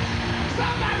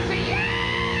 Somebody say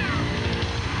yeah.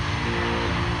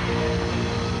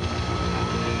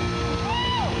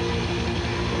 Woo!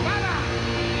 Bye-bye.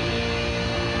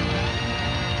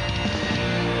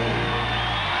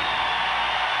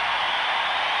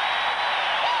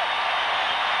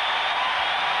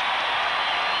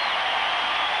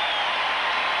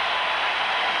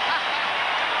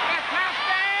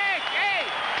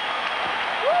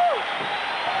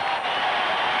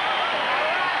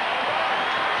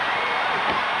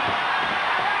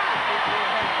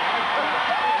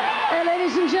 Hey,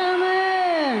 ladies and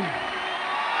gentlemen,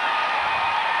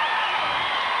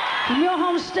 from your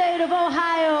home state of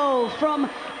Ohio, from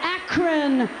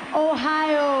Akron,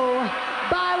 Ohio,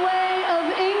 by way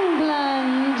of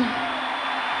England,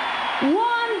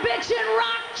 one bitchin'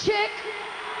 rock chick,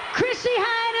 Chrissy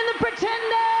Hine and the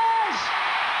Pretenders.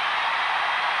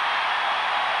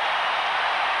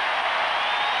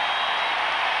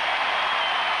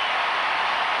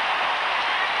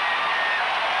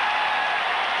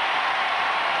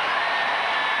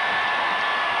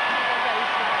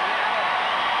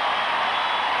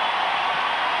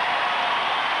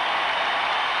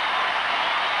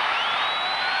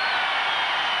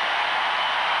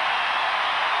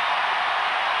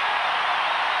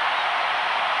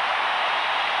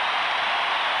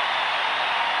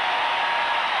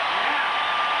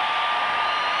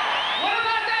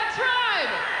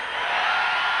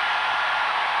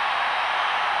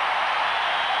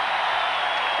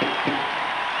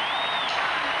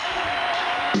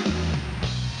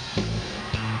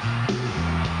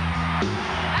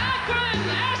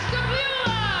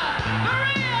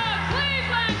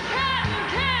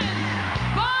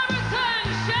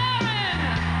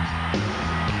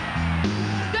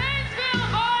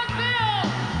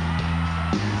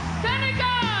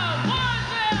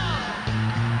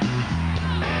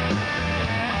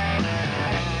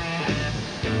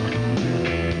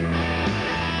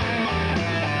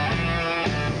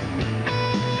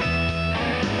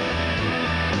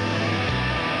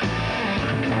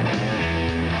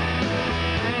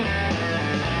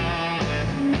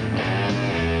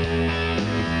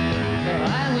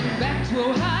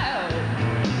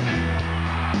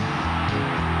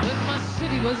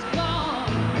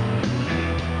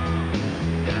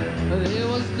 There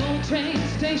was no train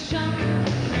station.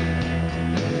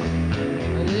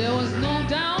 There was no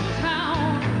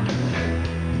downtown.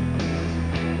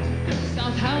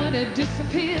 South Howard had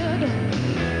disappeared.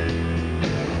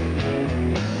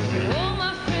 All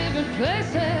my favorite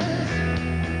places.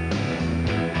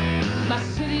 My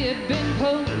city had been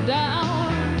pulled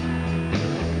down,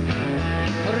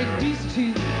 reduced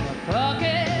to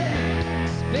pocket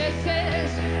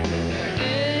spaces.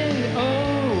 And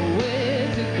oh, where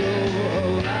to go?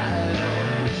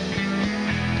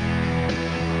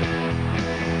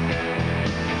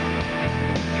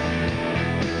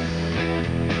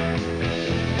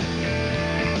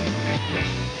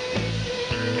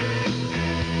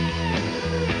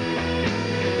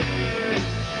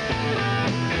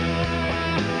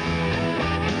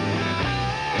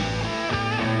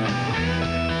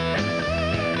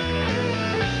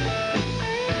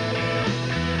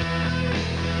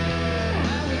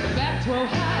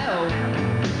 Ohio,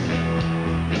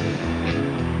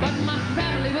 but my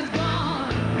family was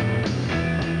gone.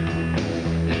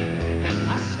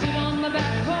 I stood on the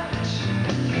back porch.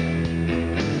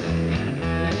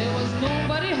 There was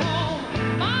nobody home.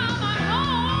 Mom, I'm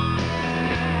home.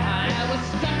 I was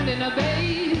stunned and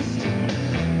amazed.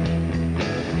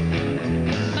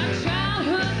 My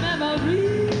childhood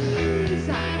memories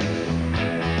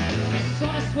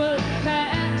sort of swirled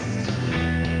past.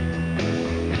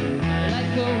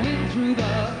 The wind through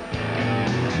the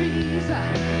trees. I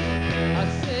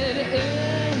said,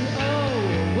 hey, oh,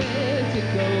 where to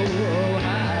go,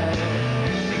 Ohio?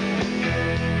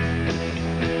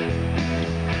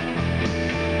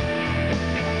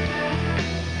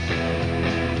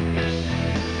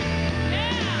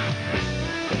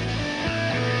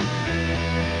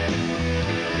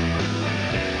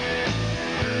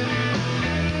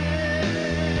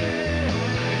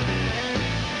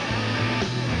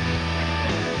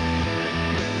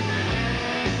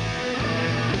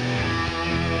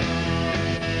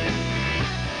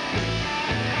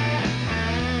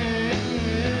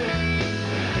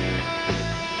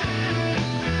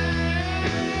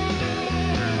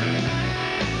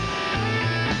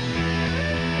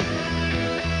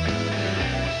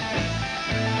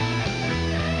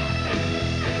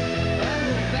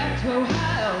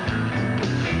 Ohio,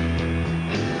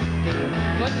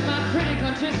 but my pretty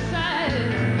countryside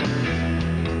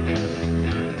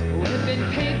would have been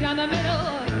paved down the middle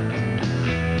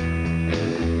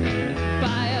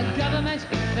by a government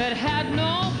that had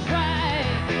no pride.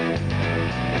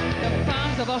 The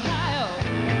farms of Ohio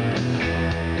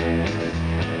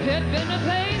had been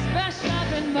replaced by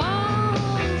shopping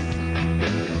malls,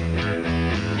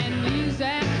 and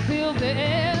music filled the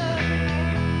air.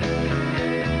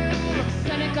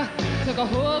 Took a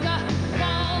hold of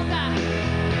falls. I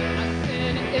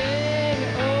said, hey,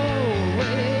 oh,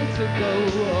 where to go,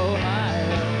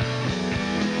 Ohio?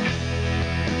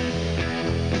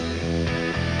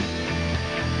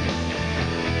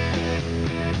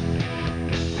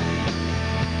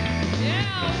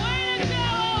 Yeah, way to go,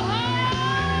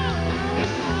 Ohio!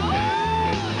 Oh,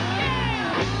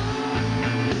 yeah!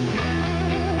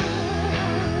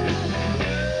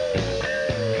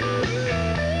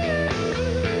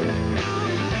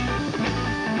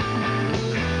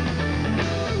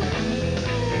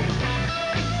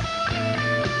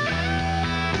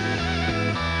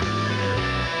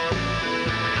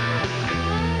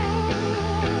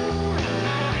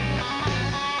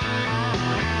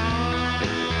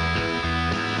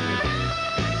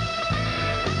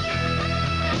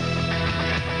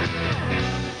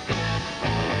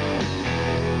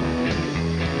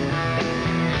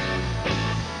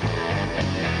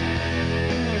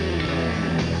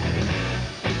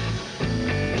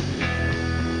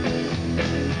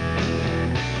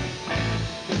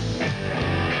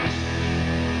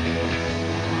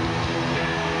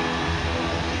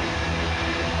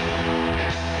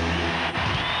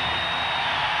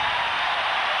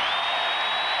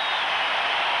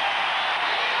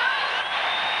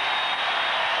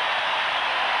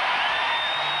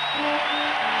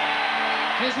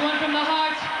 Here's one from the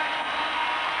heart.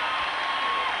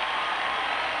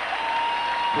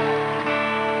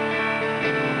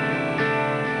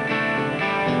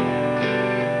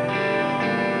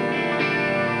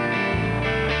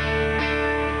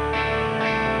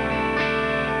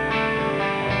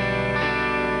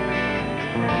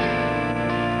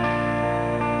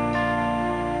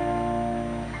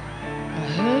 I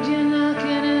heard you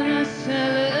knocking at my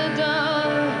cellar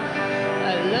door.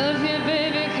 I love you,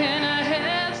 baby. Can I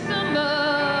have some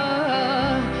more?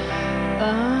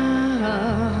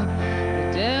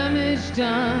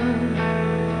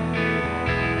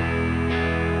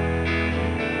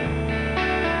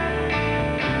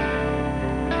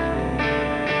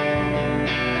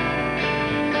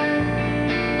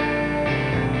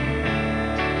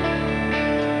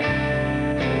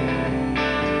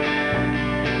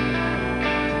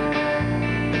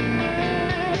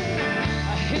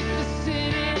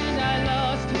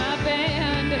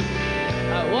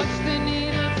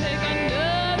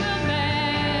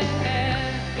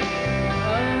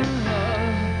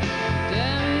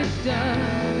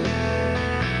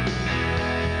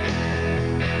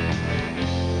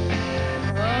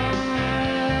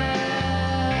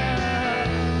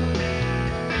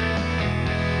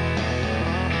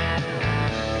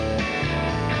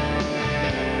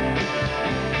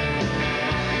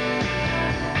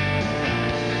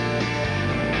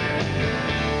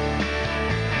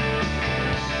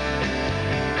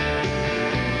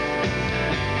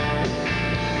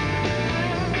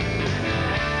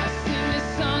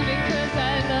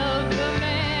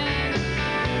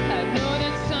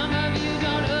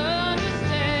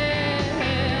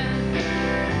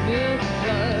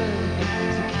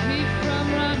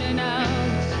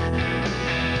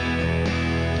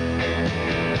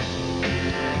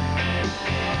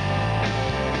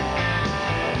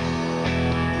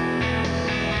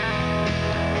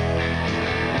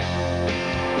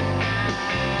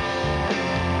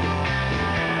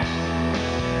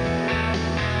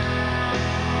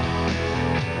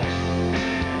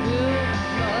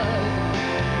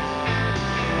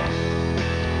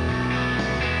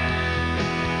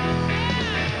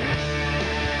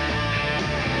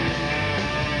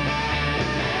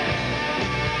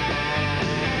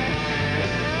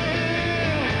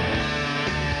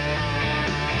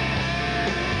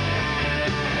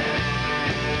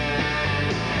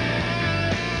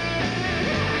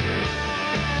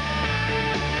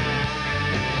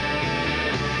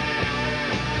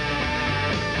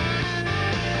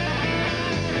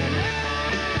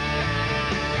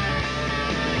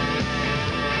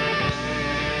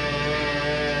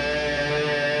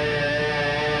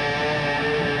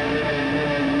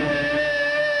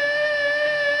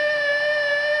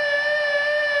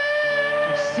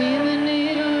 seen the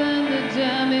needle and the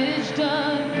damage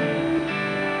done.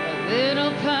 A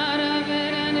little part of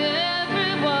it and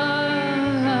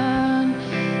everyone.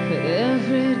 But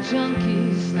every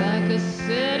junkie's like a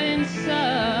setting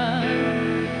sun.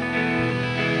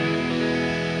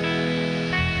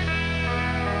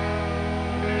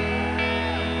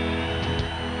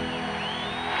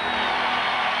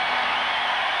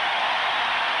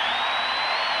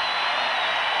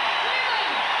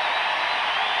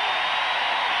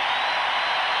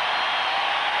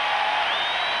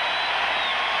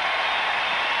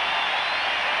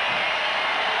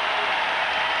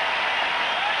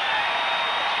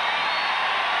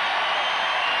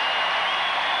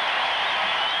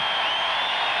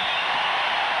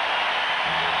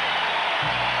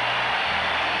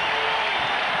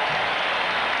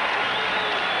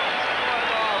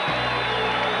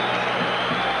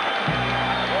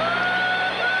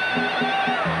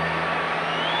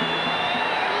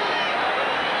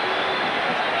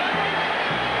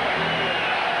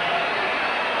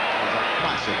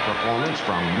 Performance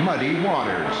from Muddy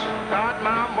Waters. Got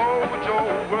my mojo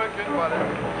working, but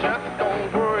it just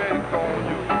don't work on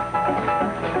you.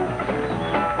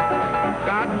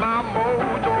 Got my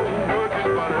mojo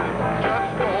working, but it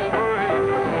just don't work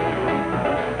on you.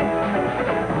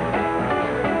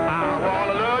 I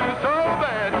wanna love you so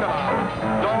bad, I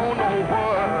don't know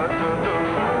what to do.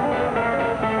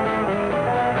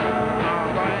 I'm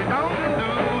going down to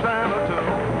Xanadu,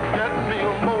 get me a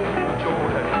mojo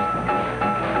head.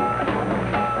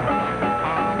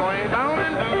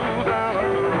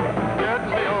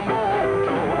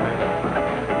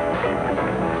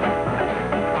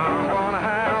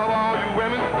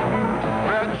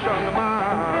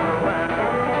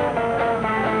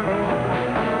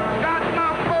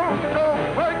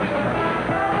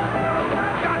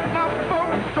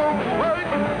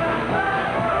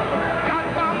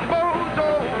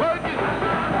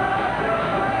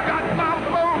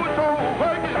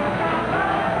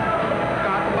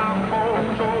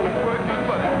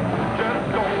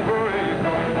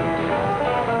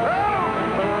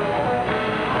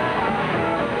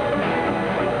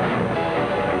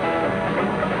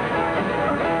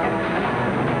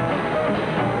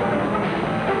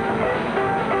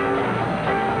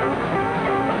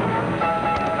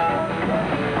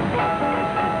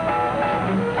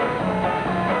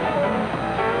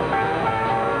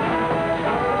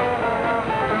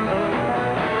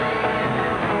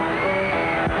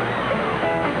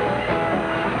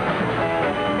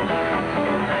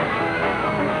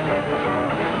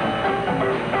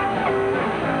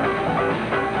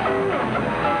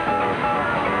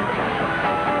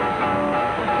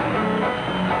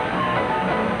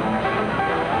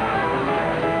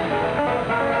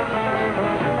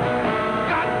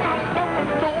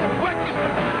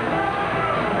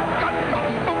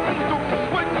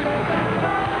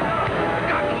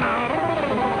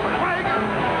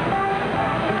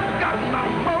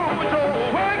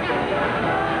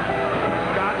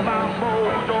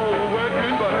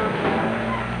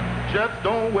 Just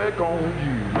don't work on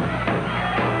you.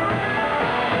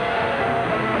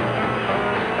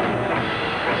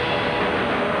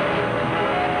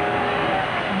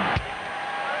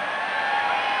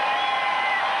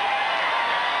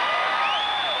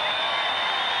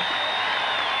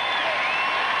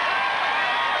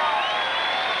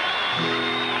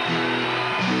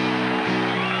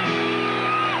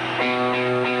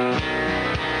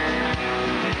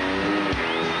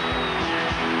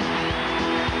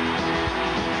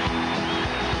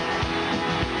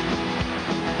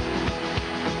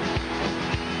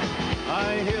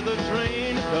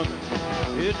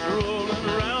 It's rolling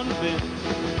around the bend,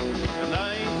 and I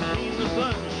ain't seen the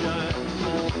sunshine.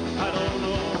 I don't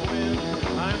know when.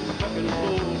 I'm stuck in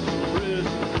Folsom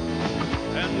Prison,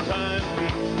 and time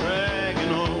keeps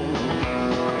dragging on.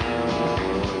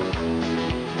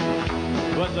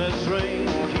 But that train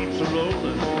keeps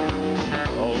rolling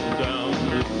on down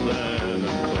to San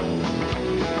Antonio.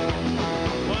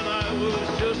 When I was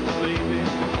just a baby,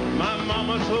 my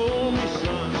mama told me,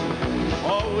 son,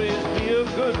 always be a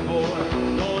good boy,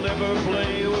 don't ever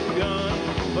play with guns.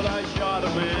 But I shot a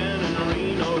man in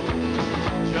Reno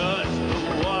just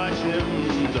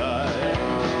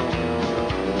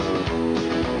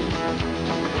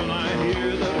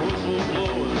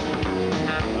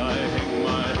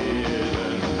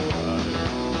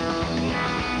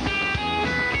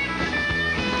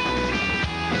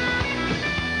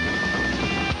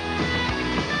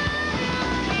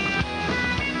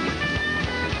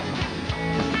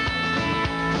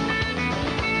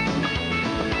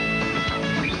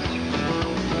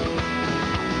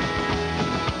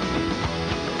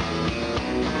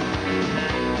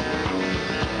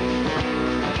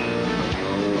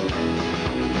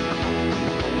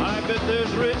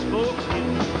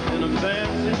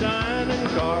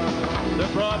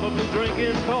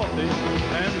drinking coffee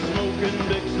and smoking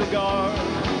big cigars.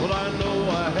 Well, I know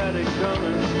I had it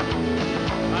coming.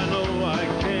 I know I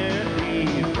can't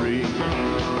be free.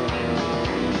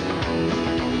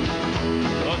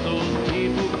 But those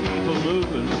people keep a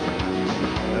moving,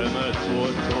 and that's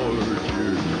what tortures me.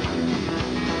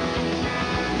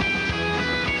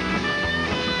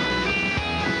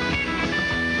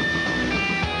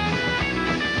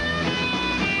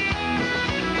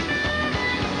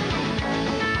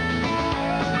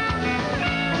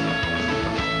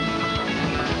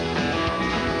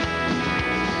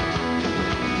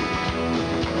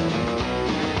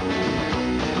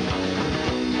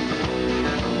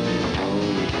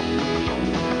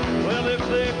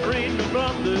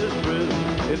 From this prison,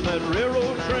 if that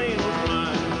railroad train was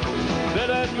mine, bet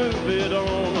I'd move it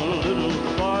on a little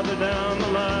farther down the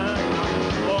line,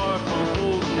 far from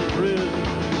Folsom Prison.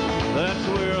 That's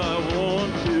where I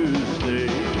want to stay.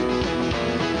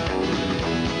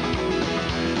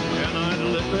 And I'd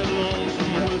let that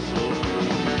lonesome whistle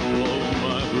blow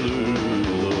my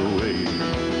blues away.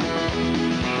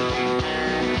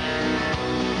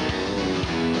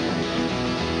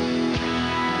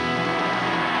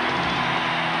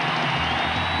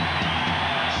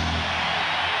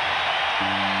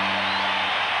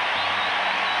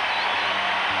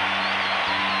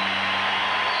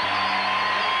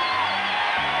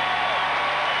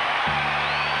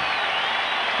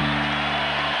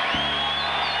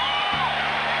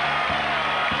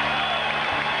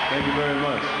 Thank you very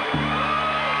much.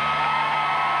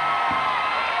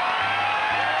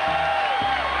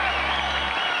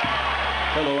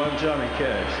 Hello, I'm Johnny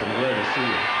Cash. I'm glad to see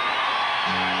you.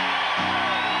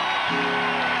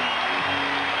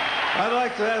 I'd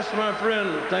like to ask my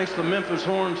friend, thanks to Memphis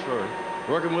Horns for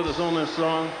working with us on this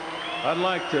song, I'd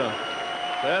like to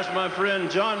ask my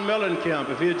friend John Mellencamp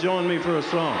if he'd join me for a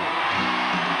song.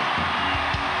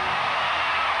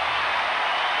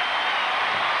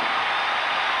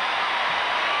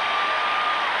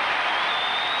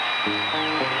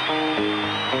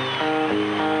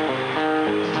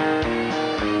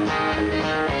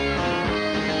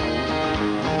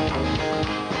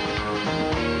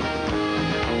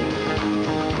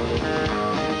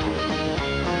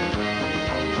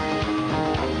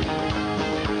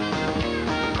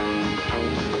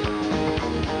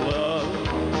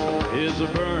 A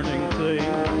burning thing,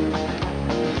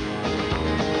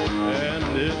 and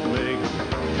it makes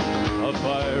a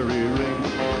fiery ring,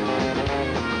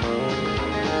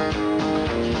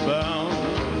 bound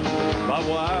by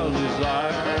wild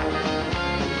desire.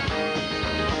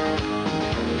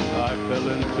 I fell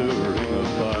into a ring of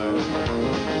fire.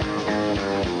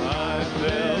 I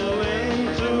fell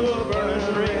into a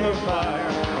burning ring of fire.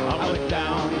 I went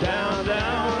down, down,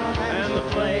 down, and the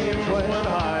flames went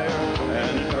higher,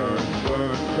 and it burns,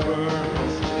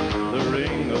 the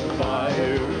ring of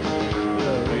fire,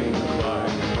 the ring of fire.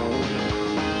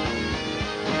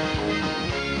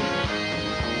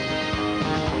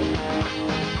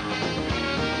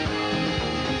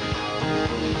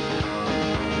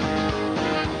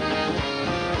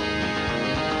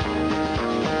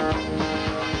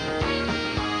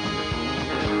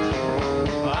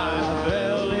 I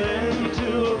fell into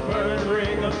a burning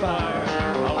ring of fire.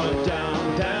 I went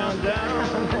down, down, down,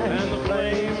 and the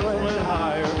flames went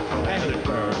higher, and it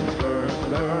burns, burns,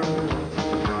 burns,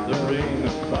 the ring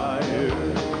of fire,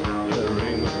 the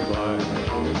ring of fire.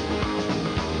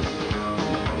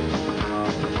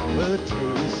 The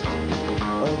taste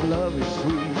of love is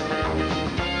sweet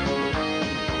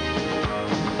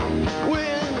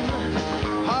when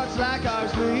hearts like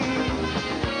ours meet.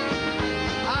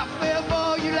 I fell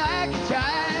for you like a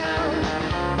child.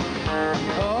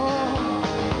 Oh,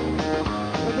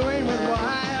 the rain went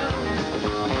wild.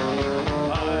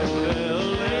 I fell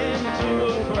into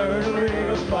a burning ring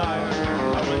of fire.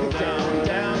 I went down,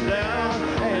 down, down,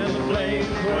 and the flames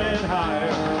went higher,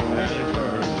 and it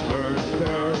burns, burns,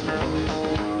 burns,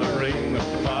 the ring of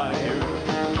fire,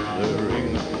 the ring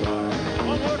of fire.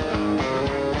 One more time.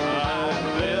 I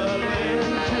fell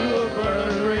into a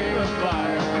burning ring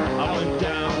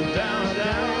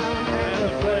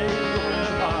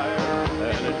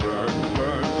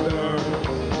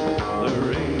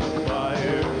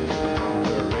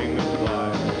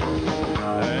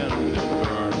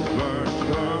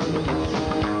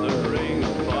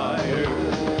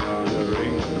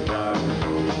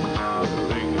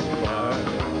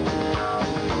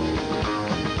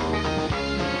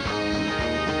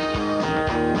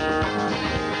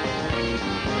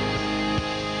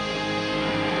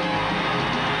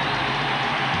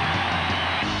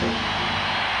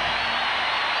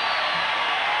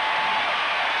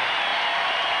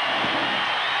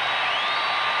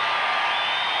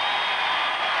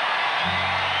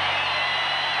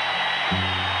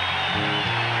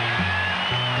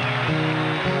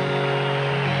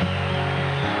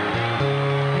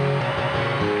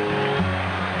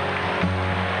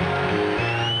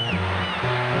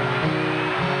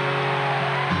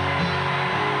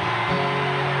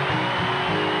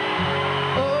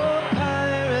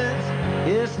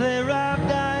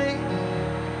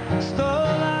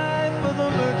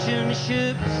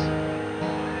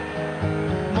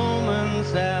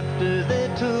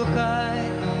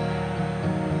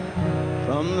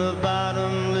from the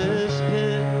bottomless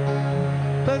pit.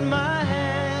 But my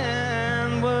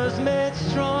hand was made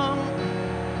strong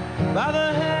by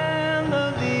the hand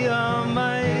of the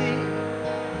Almighty.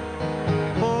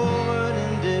 Forward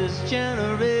in this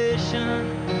generation,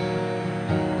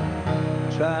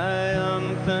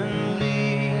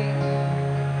 triumphantly,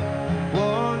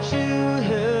 won't you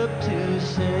help to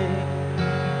sing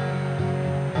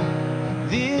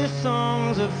these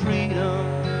songs of freedom?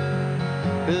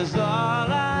 Is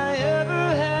all I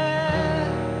ever had.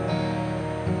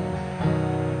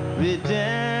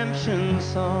 Redemption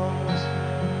songs,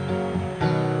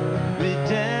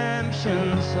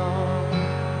 redemption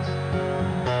songs.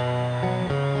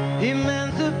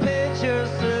 Emancipate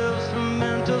yourselves from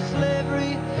mental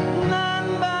slavery.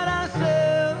 None but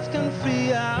ourselves can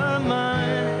free our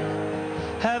mind.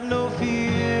 Have no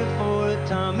fear for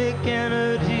atomic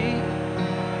energy.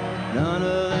 None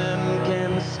of them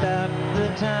can stop the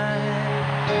time.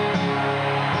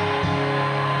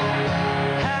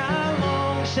 How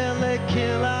long shall they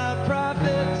kill our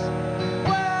prophets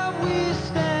while we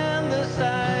stand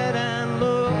aside and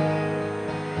look?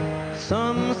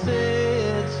 Some say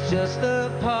it's just a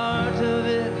part of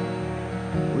it.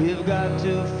 We've got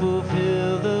to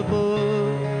fulfill the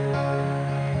book.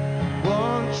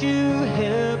 Won't you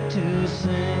help to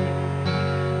sing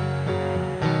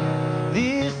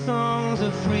these songs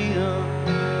of freedom?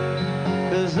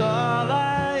 'Cause all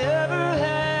I ever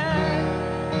had.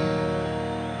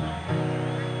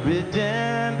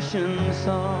 Redemption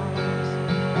songs,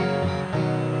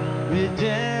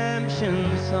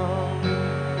 redemption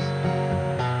songs,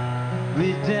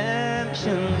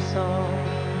 redemption songs.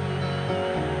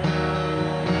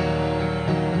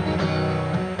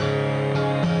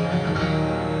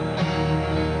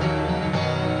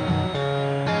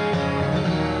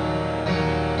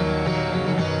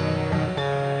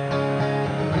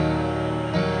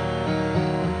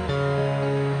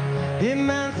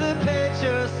 Emancipate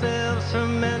yourselves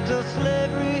from mental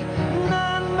slavery.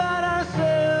 None but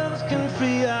ourselves can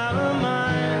free our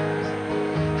minds.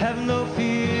 Have no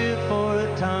fear for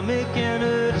atomic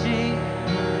energy.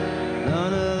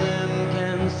 None of them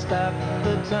can stop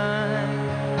the time.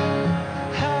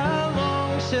 How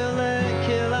long shall they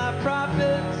kill our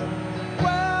prophets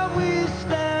while we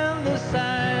stand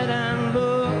aside and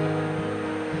look?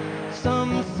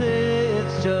 Some say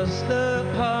it's just a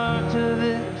part of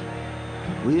it.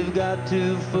 We've got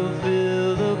to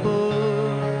fulfill the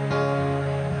book.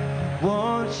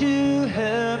 Won't you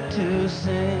help to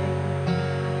sing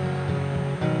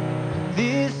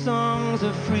these songs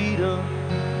of freedom?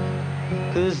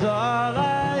 'Cause all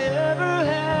I ever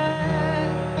had.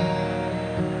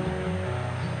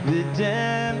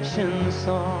 Redemption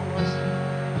songs,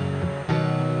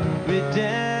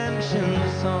 redemption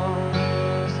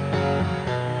songs,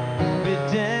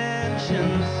 redemption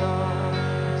songs.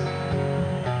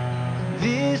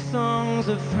 These songs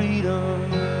of freedom.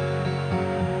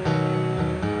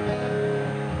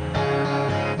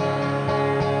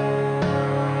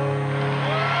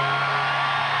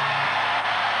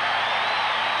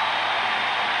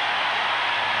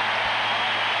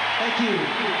 Thank you.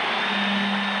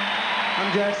 I'm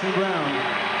Jackson Brown.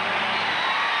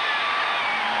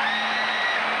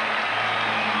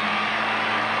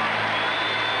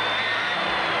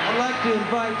 I'd like to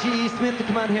invite G.E. Smith to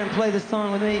come out here and play this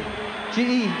song with me.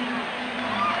 G.E.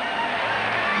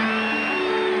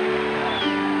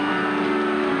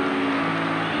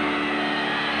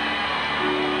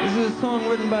 This is a song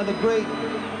written by the great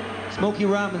Smokey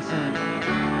Robinson.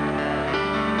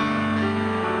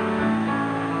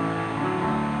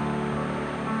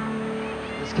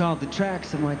 It's called The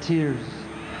Tracks of My Tears.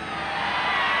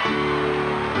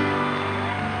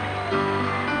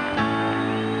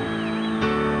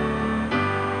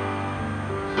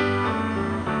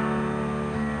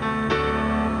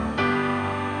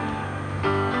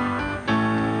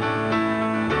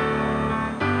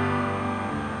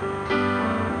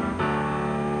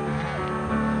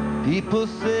 People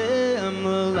say I'm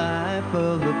the life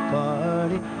of the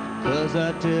party, 'cause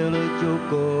I tell a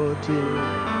joke or two.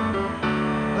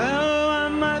 Well, I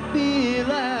might be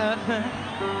laughing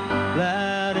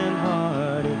loud and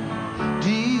hearty.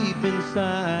 Deep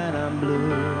inside I'm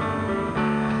blue.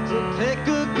 So take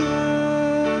a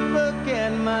good look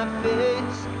at my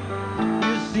face.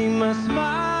 You see my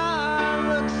smile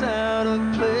looks out of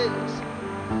place.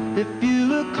 If you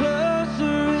look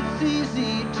closer, it's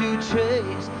easy to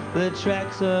trace the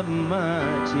tracks of my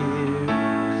tears.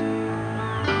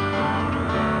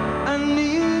 I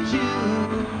need you,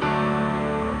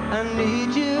 I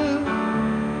need you.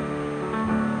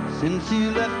 Since you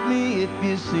left me, if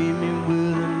you see me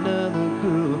with another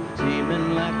girl,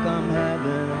 seeming like I'm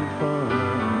having fun.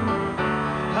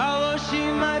 Although she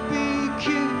might be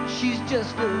cute, she's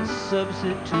just a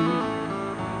substitute,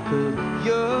 'cause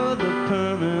you're the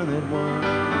permanent one.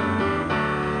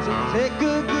 So take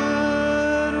a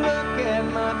good look at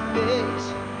my face.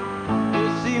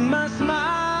 You'll see my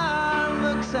smile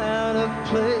looks out of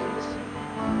place.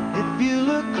 If you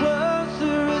look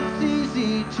closer, it's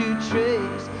easy to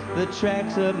trace the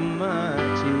tracks of my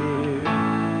tears.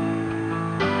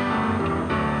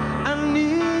 I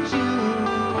need you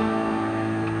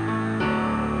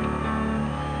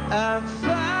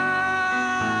outside,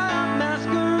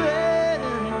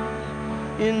 masquerading.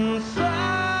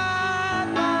 Inside,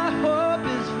 my hope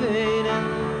is fading.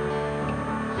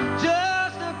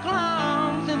 Just a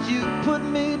clown since you put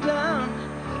me down.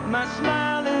 My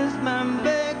smile is my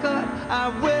makeup. I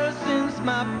wear since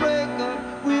my breakup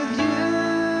with you.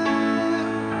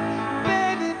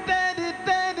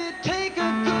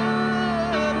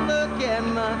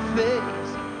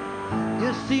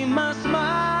 You see my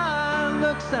smile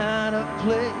looks out of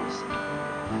place.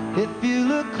 If you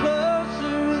look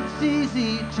closer, it's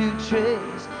easy to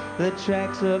trace the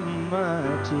tracks of my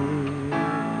tears.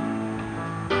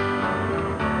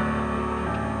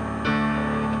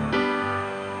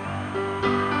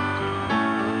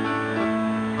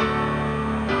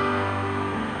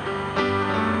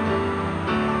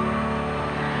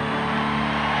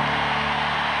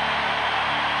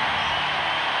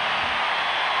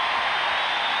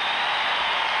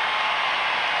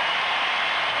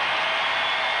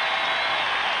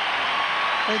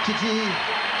 Thank you, G.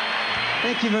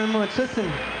 Thank you very much.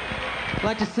 Listen, I'd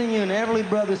like to sing you an Everly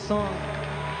Brothers song.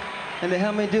 And to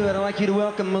help me do it, I'd like you to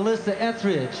welcome Melissa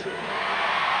Etheridge. So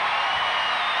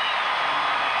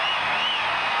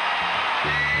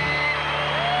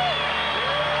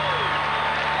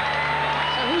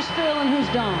who's Phil and who's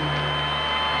Don?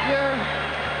 You're...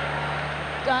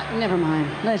 never mind.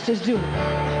 Let's just do it.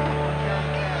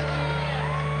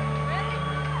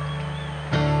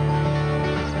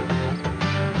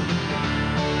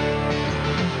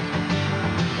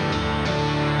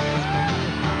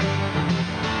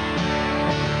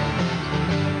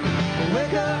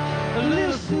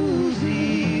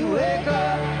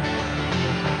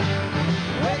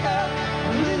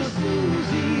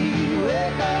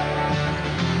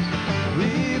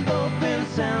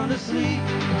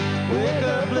 Wake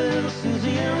up, little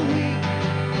Susie, and we.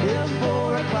 It's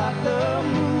 4 o'clock, the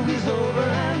movie's over,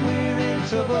 and we're in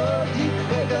trouble deep.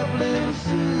 Wake up, little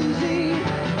Susie.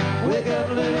 Wake up,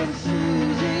 little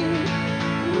Susie.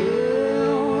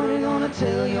 Well, what are we gonna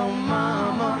tell your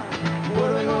mama?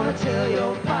 What are we gonna tell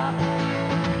your pop?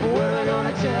 What are we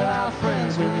gonna tell our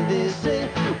friends when they say,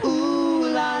 ooh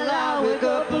la la, wake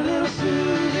up, little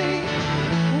Susie.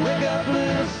 Wake up,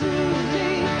 little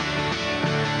Susie.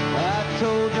 I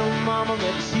told your mama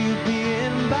that you'd be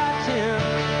in by 10.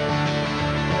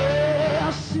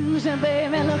 Well, Susan,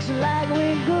 baby, looks like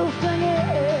we goofed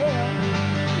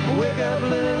again. Wake up,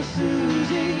 little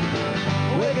Susie.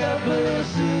 Wake up, little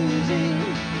Susie.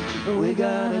 We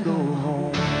gotta go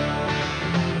home.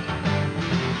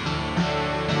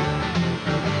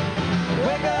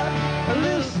 Wake up,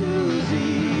 little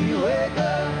Susie. Wake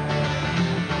up.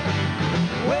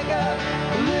 Wake up,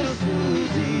 little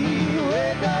Susie.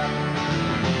 Wake up.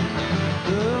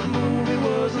 The movie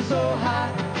wasn't so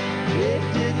hot. It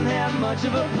didn't have much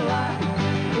of a plot.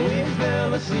 We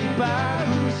fell asleep, our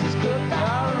goose is cooked,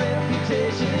 our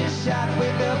reputation is shot.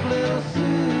 Wake up, little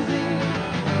Susie.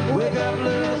 Wake up,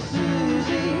 little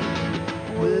Susie.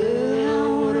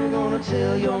 Well, what are we gonna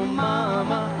tell your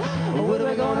mama? What are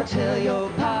we gonna tell your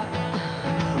pop?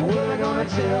 What are we gonna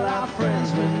tell our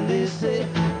friends when they say,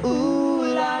 ooh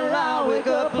la la, wake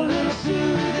up, little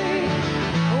Susie.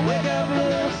 Wake up,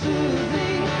 little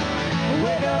Susie.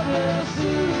 Wake up, little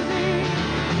Susie.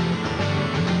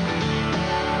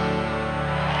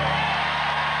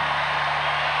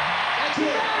 Take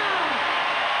it down.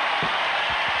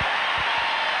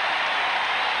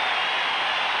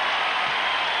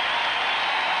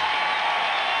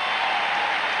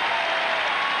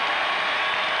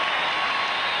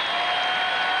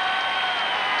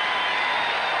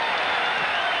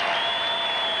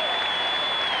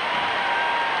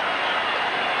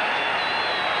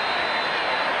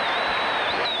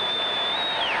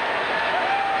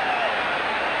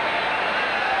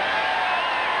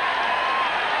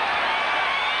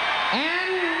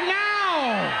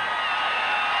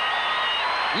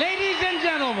 Ladies and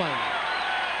gentlemen,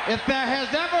 if there has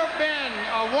ever been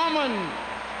a woman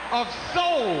of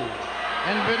soul,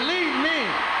 and believe me,